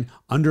red line,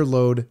 under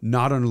load,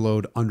 not under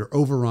load, under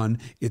overrun.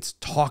 It's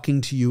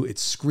talking to you.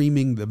 It's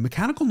screaming. The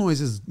mechanical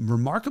noise is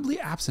remarkably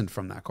absent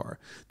from that car.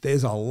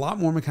 There's a lot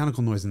more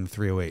mechanical noise in the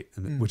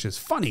 308, which is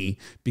funny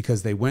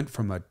because they went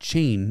from a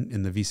chain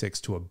in the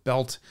V6 to a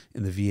belt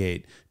in the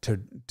V8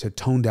 to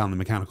tone down the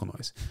mechanical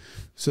noise.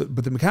 So,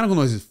 but the mechanical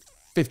noise is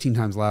 15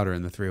 times louder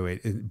in the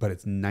 308, but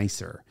it's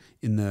nicer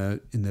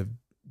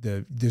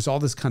there's all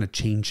this kind of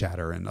chain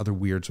chatter and other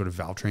weird sort of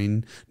valve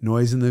train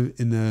noise in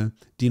the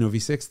Dino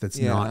V6 that's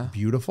not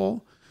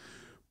beautiful,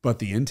 but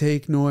the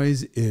intake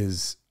noise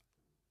is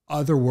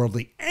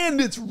otherworldly,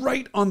 and it's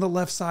right on the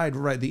left side.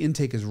 Right, the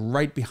intake is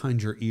right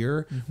behind your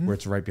ear, where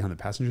it's right behind the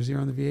passenger's ear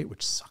on the V8,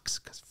 which sucks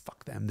because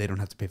fuck them. They don't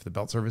have to pay for the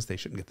belt service. They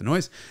shouldn't get the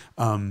noise.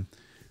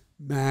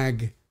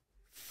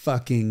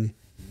 Fucking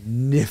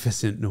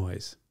magnificent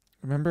noise.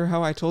 Remember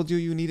how I told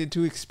you needed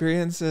to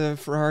experience a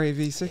Ferrari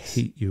V6?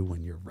 Hate you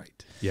when you're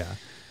right. Yeah.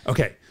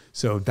 Okay.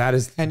 So that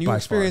is, and you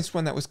experienced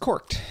one that was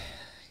corked.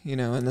 You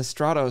know, in the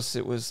Stratos,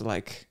 it was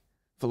like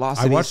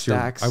velocity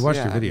stacks. I watched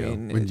your video.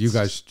 And you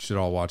guys should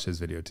all watch his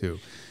video too,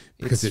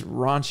 because it's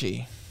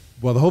raunchy.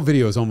 Well, the whole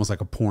video is almost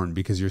like a porn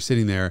because you're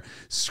sitting there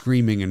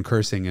screaming and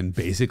cursing and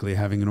basically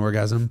having an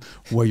orgasm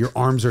while your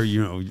arms are,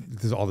 you know,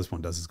 all this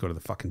one does is go to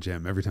the fucking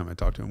gym. Every time I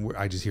talk to him,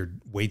 I just hear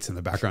weights in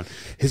the background.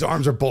 His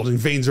arms are bulging,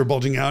 veins are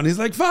bulging out, and he's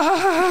like,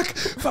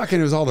 fuck. And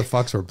it was all the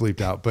fucks were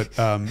bleeped out. But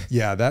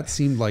yeah, that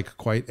seemed like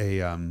quite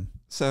a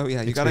So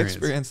yeah, you got to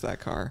experience that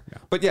car. Yeah.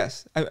 But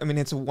yes, I mean,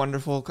 it's a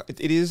wonderful, it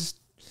is.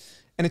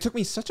 And it took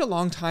me such a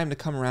long time to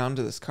come around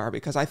to this car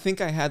because I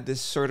think I had this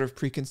sort of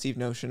preconceived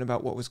notion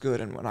about what was good.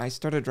 And when I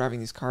started driving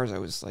these cars, I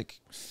was like,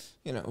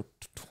 you know,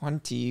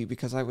 20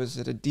 because I was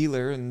at a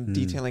dealer and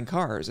detailing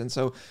cars. And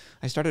so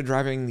I started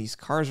driving these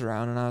cars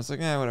around and I was like,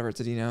 whatever, it's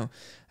a Dino.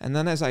 And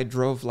then as I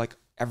drove like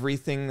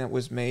everything that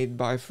was made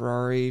by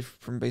Ferrari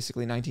from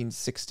basically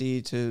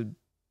 1960 to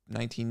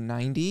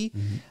 1990,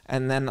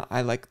 and then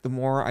I like the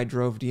more I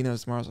drove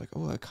Dinos, the more I was like,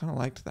 oh, I kind of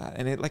liked that,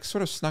 and it like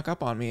sort of snuck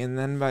up on me. And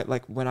then by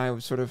like when I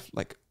sort of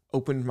like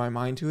opened my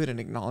mind to it and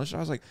acknowledged it, I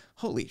was like,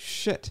 holy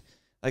shit,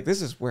 like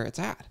this is where it's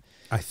at.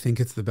 I think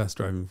it's the best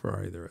driving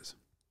Ferrari there is.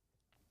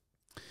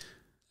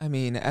 I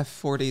mean,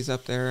 F40's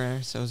up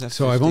there, so is F50.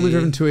 So I've only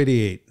driven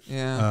 288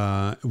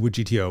 with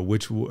GTO,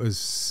 which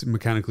was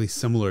mechanically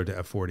similar to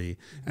F40,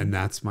 and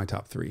that's my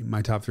top three.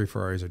 My top three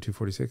Ferraris are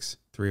 246,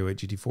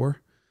 308 GT4,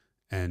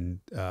 and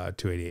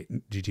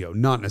 288 GTO.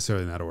 Not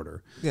necessarily in that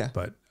order. Yeah.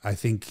 But I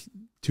think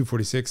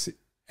 246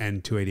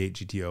 and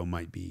 288 GTO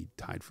might be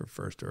tied for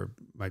first, or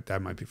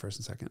that might be first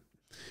and second.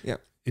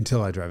 Yep.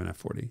 Until I drive an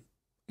F40.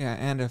 Yeah,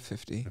 and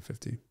F50.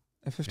 F50.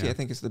 F50, I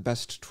think, is the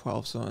best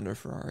 12-cylinder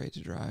Ferrari to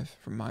drive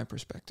from my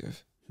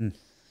perspective.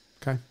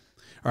 Okay.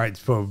 All right.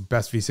 So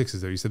best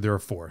V6s, though. You said there are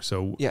 4.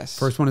 So yes.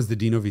 First one is the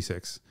Dino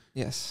V6.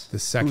 Yes. The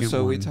second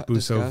one,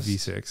 Busso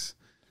V6.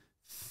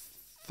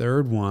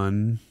 Third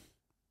one,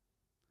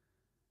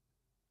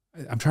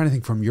 I'm trying to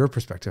think from your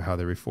perspective how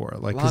they're before.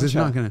 Like, because it's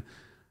not going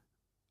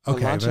to...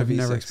 Okay, but I've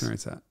never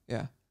experienced that.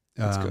 Yeah,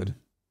 that's good.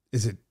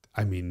 Is it...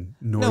 I mean,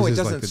 noises no, it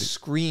doesn't like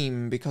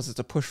scream because it's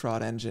a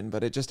pushrod engine,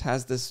 but it just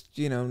has this,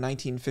 you know,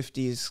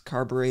 1950s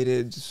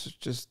carbureted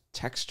just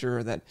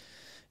texture that,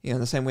 you know,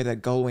 the same way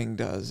that Gullwing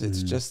does.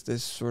 It's just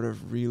this sort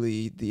of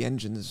really, the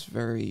engine is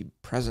very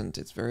present.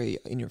 It's very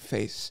in your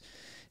face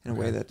in a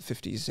way that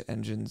 50s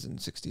engines and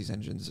 60s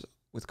engines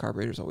with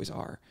carburetors always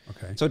are.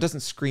 Okay. So it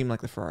doesn't scream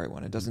like the Ferrari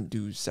one. It doesn't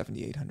do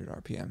 7,800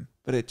 RPM,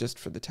 but it just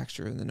for the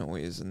texture and the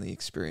noise and the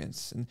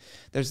experience. And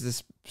there's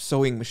this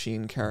sewing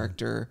machine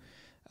character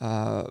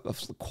of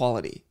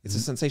quality. It's a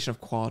sensation of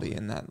quality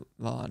in that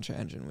La Lancia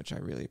engine, which I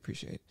really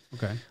appreciate.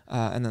 Okay.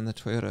 And then the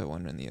Toyota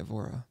one and the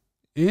Evora.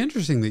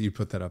 Interesting that you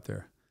put that up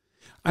there.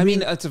 I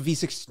mean, it's a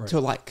V6 to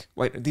like.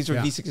 Wait, these are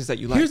V6s that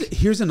you like.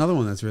 Here's another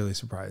one that's really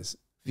surprised.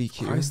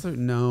 VQ? Chrysler?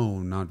 No,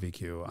 not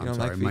VQ. I'm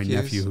sorry. My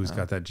nephew who's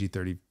got that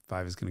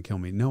G35 is going to kill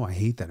me. No, I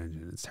hate that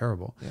engine. It's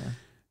terrible. Yeah.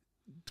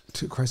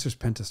 Chrysler's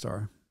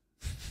Pentastar.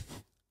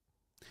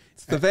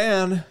 It's the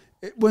van.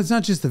 Well, it's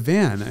not just the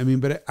van. I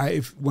mean, but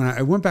when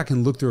I went back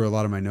and looked through a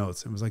lot of my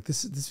notes, and was like,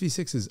 this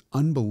V6 is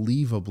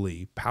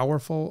unbelievably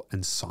powerful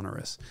and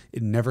sonorous.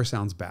 It never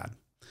sounds bad.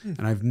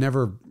 And I've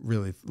never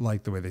really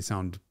liked the way they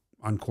sound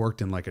uncorked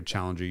in like a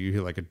Challenger. You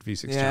hear like a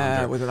V6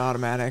 Challenger with an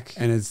automatic,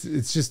 and it's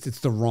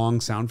the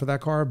wrong sound for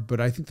that car. But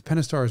I think the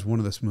Pentastar is one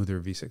of the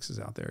smoother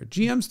V6s out there.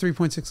 GM's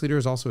 3.6 liter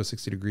is also a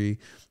 60-degree.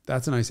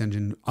 That's a nice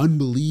engine,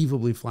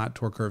 unbelievably flat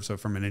torque curve. So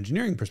from an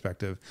engineering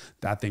perspective,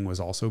 that thing was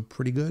also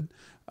pretty good.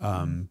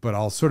 But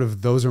I'll sort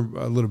of, those are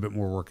a little bit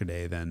more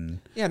workaday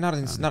than not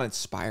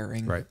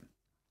inspiring, right?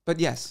 But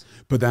yes,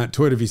 but that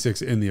Toyota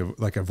V6 in the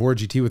like a Evora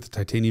GT with the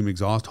titanium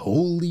exhaust,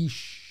 holy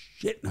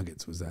shit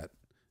nuggets, was that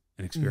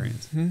an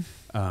experience.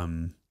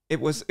 It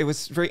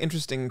was very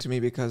interesting to me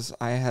because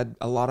I had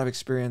a lot of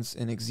experience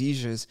in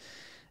Exigues,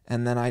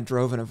 and then I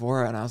drove an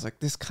Evora, and I was like,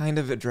 this kind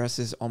of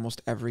addresses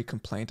almost every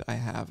complaint I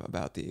have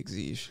about the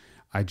Exige.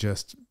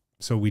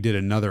 So we did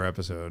another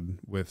episode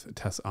with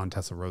on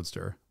Tesla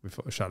Roadster.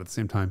 We shot at the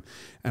same time,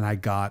 and I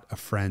got a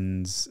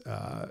friend's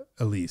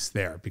Elise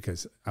there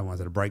because I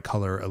wanted a bright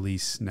color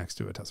Elise next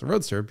to a Tesla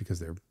Roadster because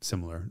they're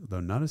similar, though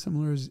not as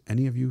similar as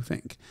any of you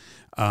think.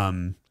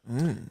 And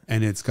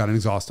it's got an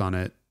exhaust on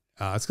it.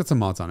 It's got some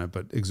mods on it,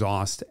 but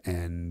exhaust,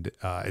 and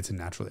it's a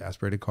naturally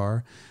aspirated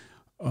car.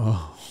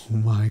 Oh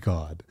my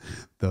God.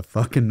 The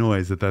fucking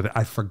noise that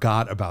I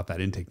forgot about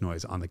that intake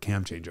noise on the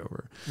cam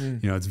changeover.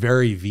 You know, it's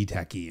very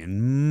VTEC-y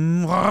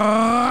and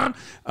I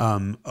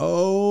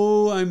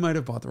might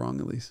have bought the wrong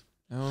Elise.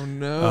 Oh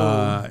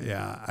no.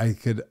 Yeah, I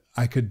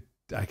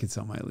could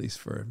sell my Elise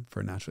for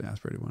a naturally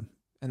aspirated one.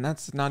 And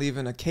that's not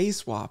even a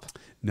K-swap.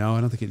 No,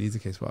 I don't think it needs a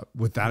K-swap.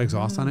 With that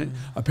exhaust on it,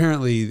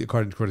 apparently,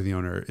 according to the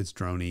owner, it's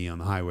droney on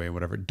the highway or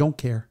whatever. Don't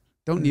care.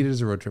 Don't need it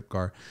as a road trip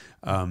car.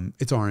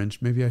 It's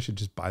orange. Maybe I should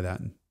just buy that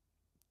and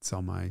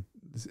sell my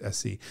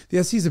SC.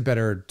 The SC is a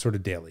better sort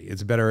of daily.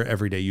 It's a better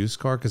everyday use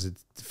car because it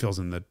fills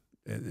in the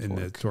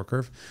torque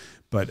curve.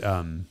 But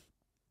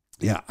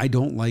yeah, I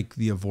don't like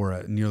the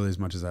Evora nearly as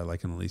much as I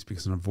like an Elise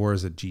because an Evora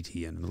is a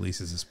GT and an Elise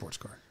is a sports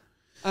car.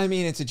 I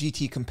mean, it's a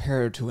GT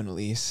compared to an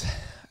Elise.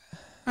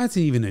 That's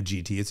even a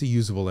GT. It's a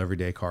usable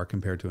everyday car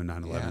compared to a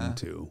 911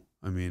 too.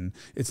 I mean,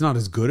 it's not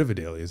as good of a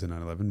daily as a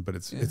 911, but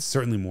it's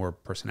certainly more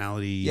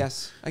personality.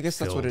 Yes, I guess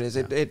that's what it is.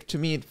 Yeah. It to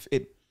me,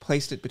 it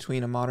placed it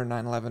between a modern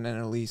 911 and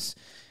an Elise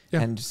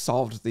and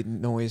solved the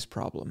noise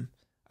problem.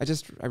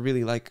 I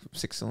really like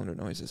 6-cylinder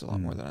noises a lot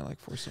more than I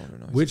like 4-cylinder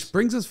noises. Which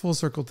brings us full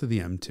circle to the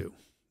M2.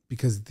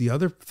 Because the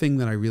other thing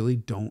that I really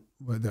don't,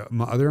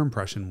 my other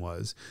impression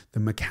was the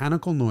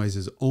mechanical noise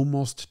is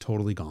almost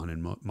totally gone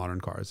in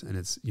modern cars, and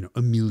it's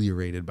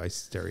ameliorated by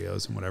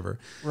stereos and whatever.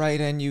 Right,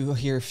 and you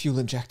hear fuel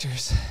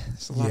injectors.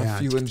 There's a lot of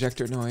fuel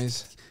injector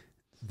noise.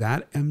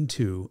 That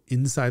M2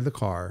 inside the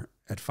car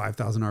at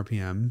 5,000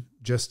 RPM,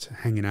 just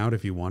hanging out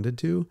if you wanted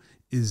to,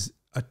 is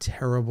a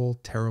terrible,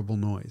 terrible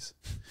noise.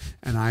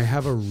 And I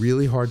have a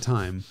really hard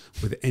time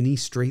with any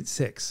straight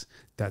six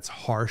that's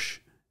harsh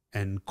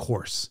and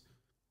coarse.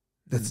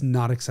 That's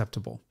not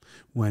acceptable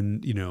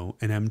when,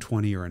 an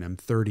M20 or an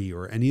M30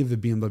 or any of the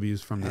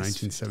BMWs from the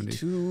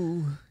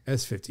 1970s.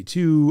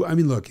 S52. I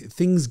mean, look,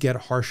 things get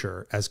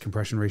harsher as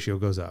compression ratio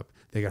goes up.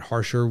 They get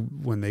harsher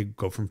when they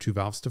go from 2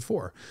 valves to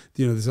 4.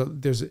 There's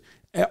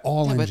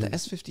all engines. But the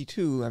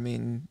S52, I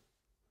mean,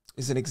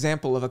 is an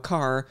example of a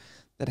car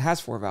that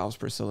has 4 valves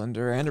per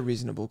cylinder and a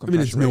reasonable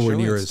compression ratio. It's nowhere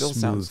near as still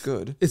smooth. Sounds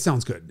good. It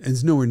sounds good. And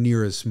it's nowhere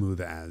near as smooth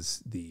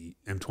as the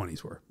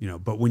M20s were,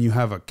 but when you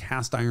have a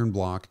cast iron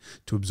block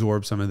to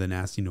absorb some of the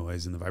nasty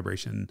noise and the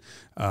vibration,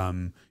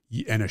 and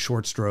a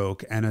short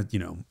stroke and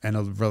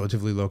a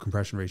relatively low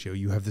compression ratio,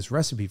 you have this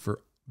recipe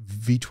for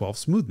V12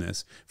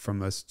 smoothness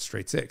from a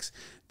straight six.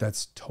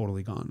 That's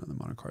totally gone on the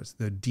modern cars.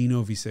 The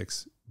Dino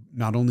V6,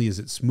 not only is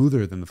it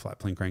smoother than the flat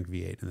plane crank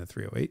V8 and the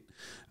 308,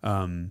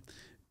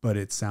 but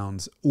it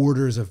sounds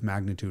orders of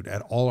magnitude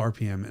at all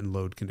RPM and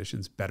load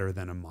conditions better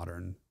than a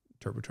modern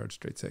turbocharged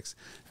straight six.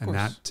 And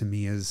that to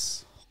me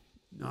is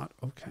not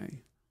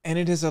okay. And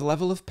it is a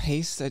level of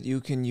pace that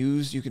you can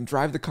use. You can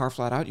drive the car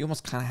flat out. You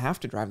almost kind of have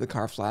to drive the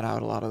car flat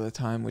out a lot of the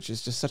time, which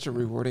is just such a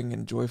rewarding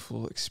and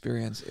joyful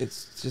experience.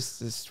 It's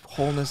just this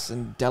wholeness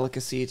and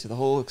delicacy to the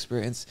whole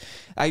experience.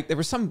 There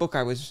was some book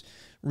I was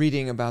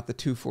reading about the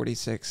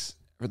 246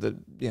 or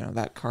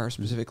that car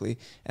specifically.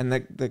 And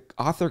the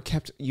author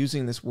kept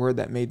using this word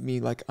that made me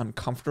like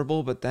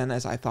uncomfortable. But then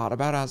as I thought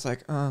about it, I was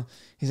like, oh,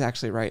 he's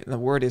actually right. And the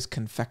word is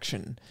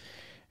confection,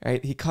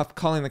 right? He kept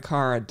calling the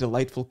car a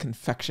delightful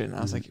confection. I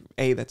was like,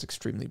 that's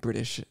extremely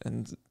British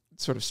and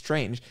sort of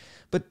strange.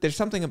 But there's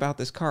something about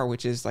this car,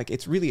 which is like,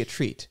 it's really a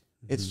treat.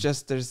 It's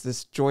just, there's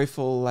this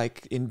joyful,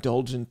 like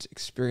indulgent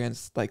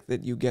experience like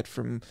that you get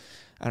from,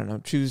 I don't know,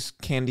 choose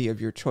candy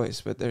of your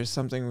choice, but there's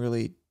something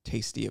really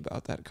tasty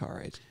about that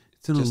car.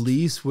 It's an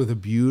Elise with a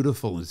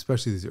beautiful,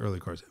 especially these early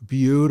cars,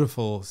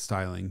 beautiful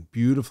styling,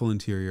 beautiful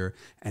interior,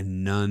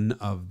 and none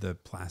of the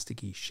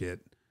plasticky shit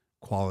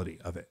quality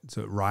of it.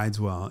 So it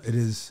rides well. It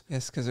is.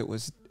 Yes, because it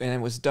was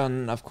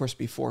done, of course,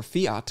 before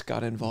Fiat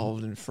got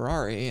involved in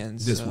Ferrari. And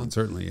this one,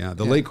 certainly, yeah.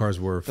 The late cars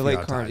were the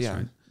late cars,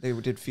 right? They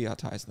did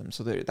Fiatize them.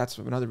 So that's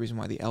another reason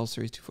why the L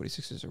Series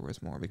 246s are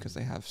worth more, because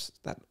they have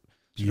that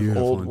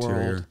beautiful old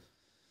interior.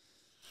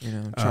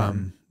 World,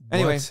 charm.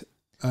 Anyway.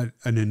 An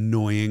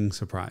annoying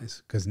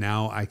surprise, because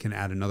now I can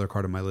add another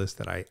car to my list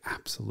that I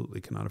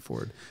absolutely cannot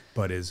afford,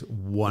 but is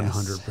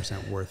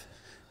 100% worth.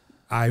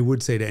 I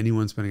would say to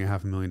anyone spending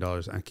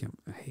 $500,000,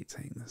 I hate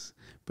saying this,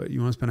 but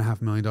you want to spend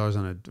 $500,000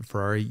 on a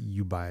Ferrari,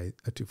 you buy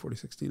a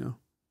 246 Dino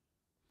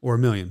or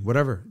 $1 million,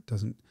 whatever. It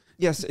doesn't.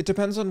 Yes, it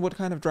depends on what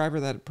kind of driver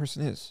that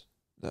person is,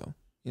 though.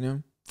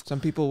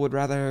 Some people would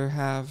rather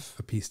have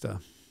a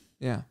Pista.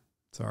 Yeah.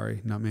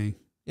 Sorry, not me.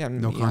 Yeah,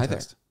 no contest.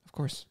 Either, of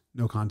course.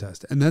 No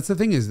contest. And that's the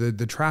thing is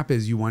the trap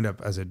is you wind up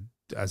as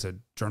a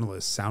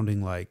journalist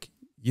sounding like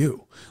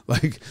you,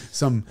 like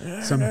some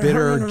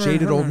bitter,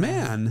 jaded old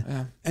man.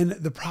 Yeah. And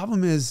the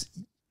problem is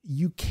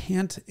you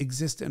can't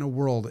exist in a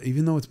world,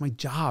 even though it's my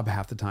job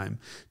half the time,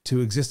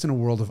 to exist in a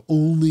world of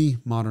only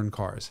modern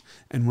cars.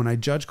 And when I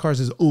judge cars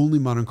as only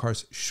modern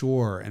cars,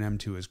 sure, an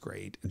M2 is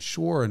great. And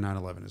sure, a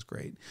 911 is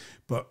great.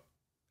 But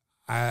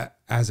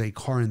as a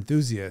car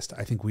enthusiast,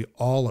 I think we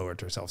all owe it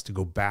to ourselves to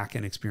go back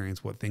and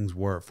experience what things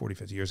were 40,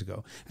 50 years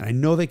ago. And I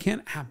know they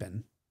can't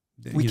happen.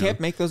 We can't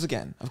make those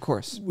again, of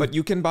course, but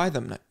you can buy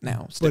them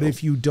now. Still. But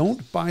if you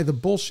don't buy the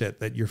bullshit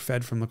that you're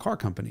fed from the car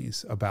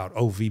companies about,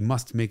 we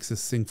must make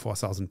this thing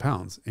 4,000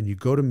 pounds, and you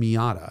go to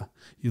Miata,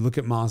 you look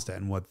at Mazda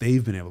and what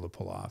they've been able to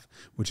pull off,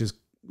 which is,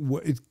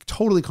 it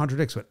totally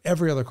contradicts what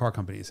every other car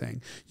company is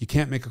saying. You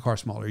can't make a car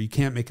smaller. You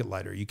can't make it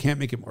lighter. You can't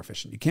make it more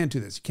efficient. You can't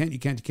do this. You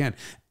can't.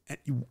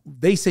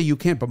 They say you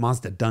can't, but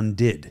Mazda done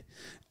did.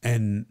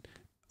 And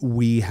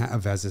we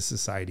have, as a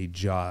society,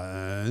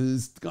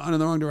 just gone in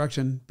the wrong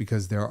direction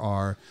because there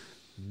are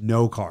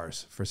no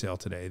cars for sale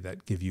today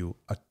that give you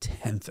a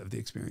tenth of the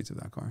experience of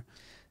that car.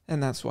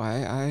 And that's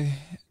why I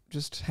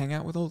just hang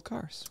out with old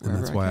cars. And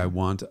that's why I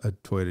want a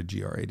Toyota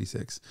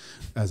GR86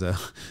 as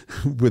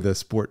with a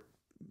sport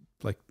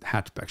like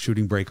hatchback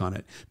shooting brake on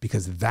it,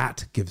 because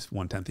that gives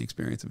 1/10 the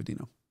experience of a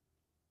Dino.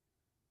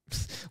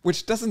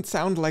 Which doesn't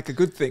sound like a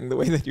good thing the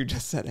way that you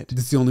just said it.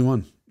 It's the only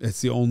one.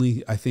 It's the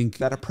only, I think,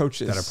 that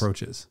approaches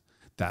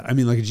that. I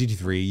mean, like a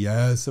GT3,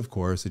 yes, of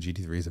course, a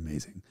GT3 is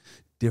amazing.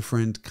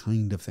 Different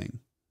kind of thing.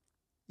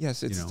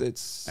 Yes,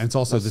 it's and it's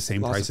also the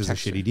same price as a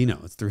shitty Dino.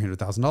 It's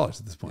 $300,000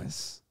 at this point.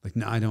 Yes. Like,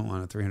 no, I don't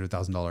want a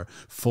 $300,000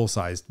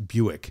 full-sized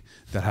Buick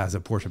that has a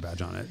Porsche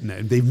badge on it.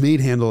 And they've made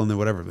handle and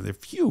whatever, but they're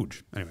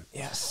huge. Anyway.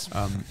 Yes.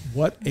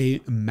 What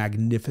a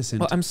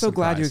magnificent Well, I'm so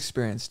surprise. glad you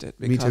experienced it,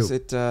 Me because too.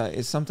 it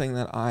is something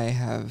that I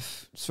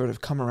have sort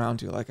of come around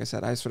to. Like I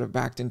said, I sort of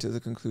backed into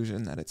the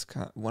conclusion that it's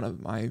one of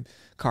my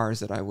cars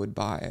that I would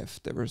buy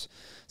if there was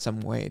some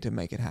way to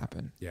make it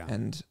happen. Yeah.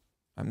 And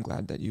I'm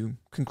glad that you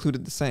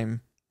concluded the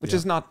same. Which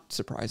is not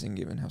surprising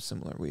given how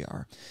similar we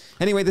are.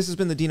 Anyway, this has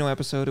been the Dino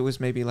episode. It was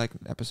maybe like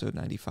episode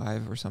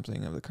 95 or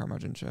something of the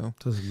Carmudgeon Show.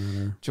 Doesn't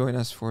matter. Join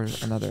us for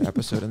another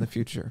episode in the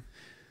future,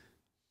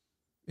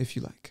 if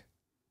you like.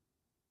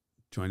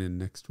 Join in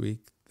next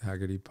week, the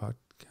Haggerty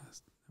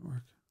Podcast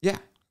Network. Yeah,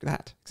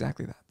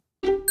 exactly that.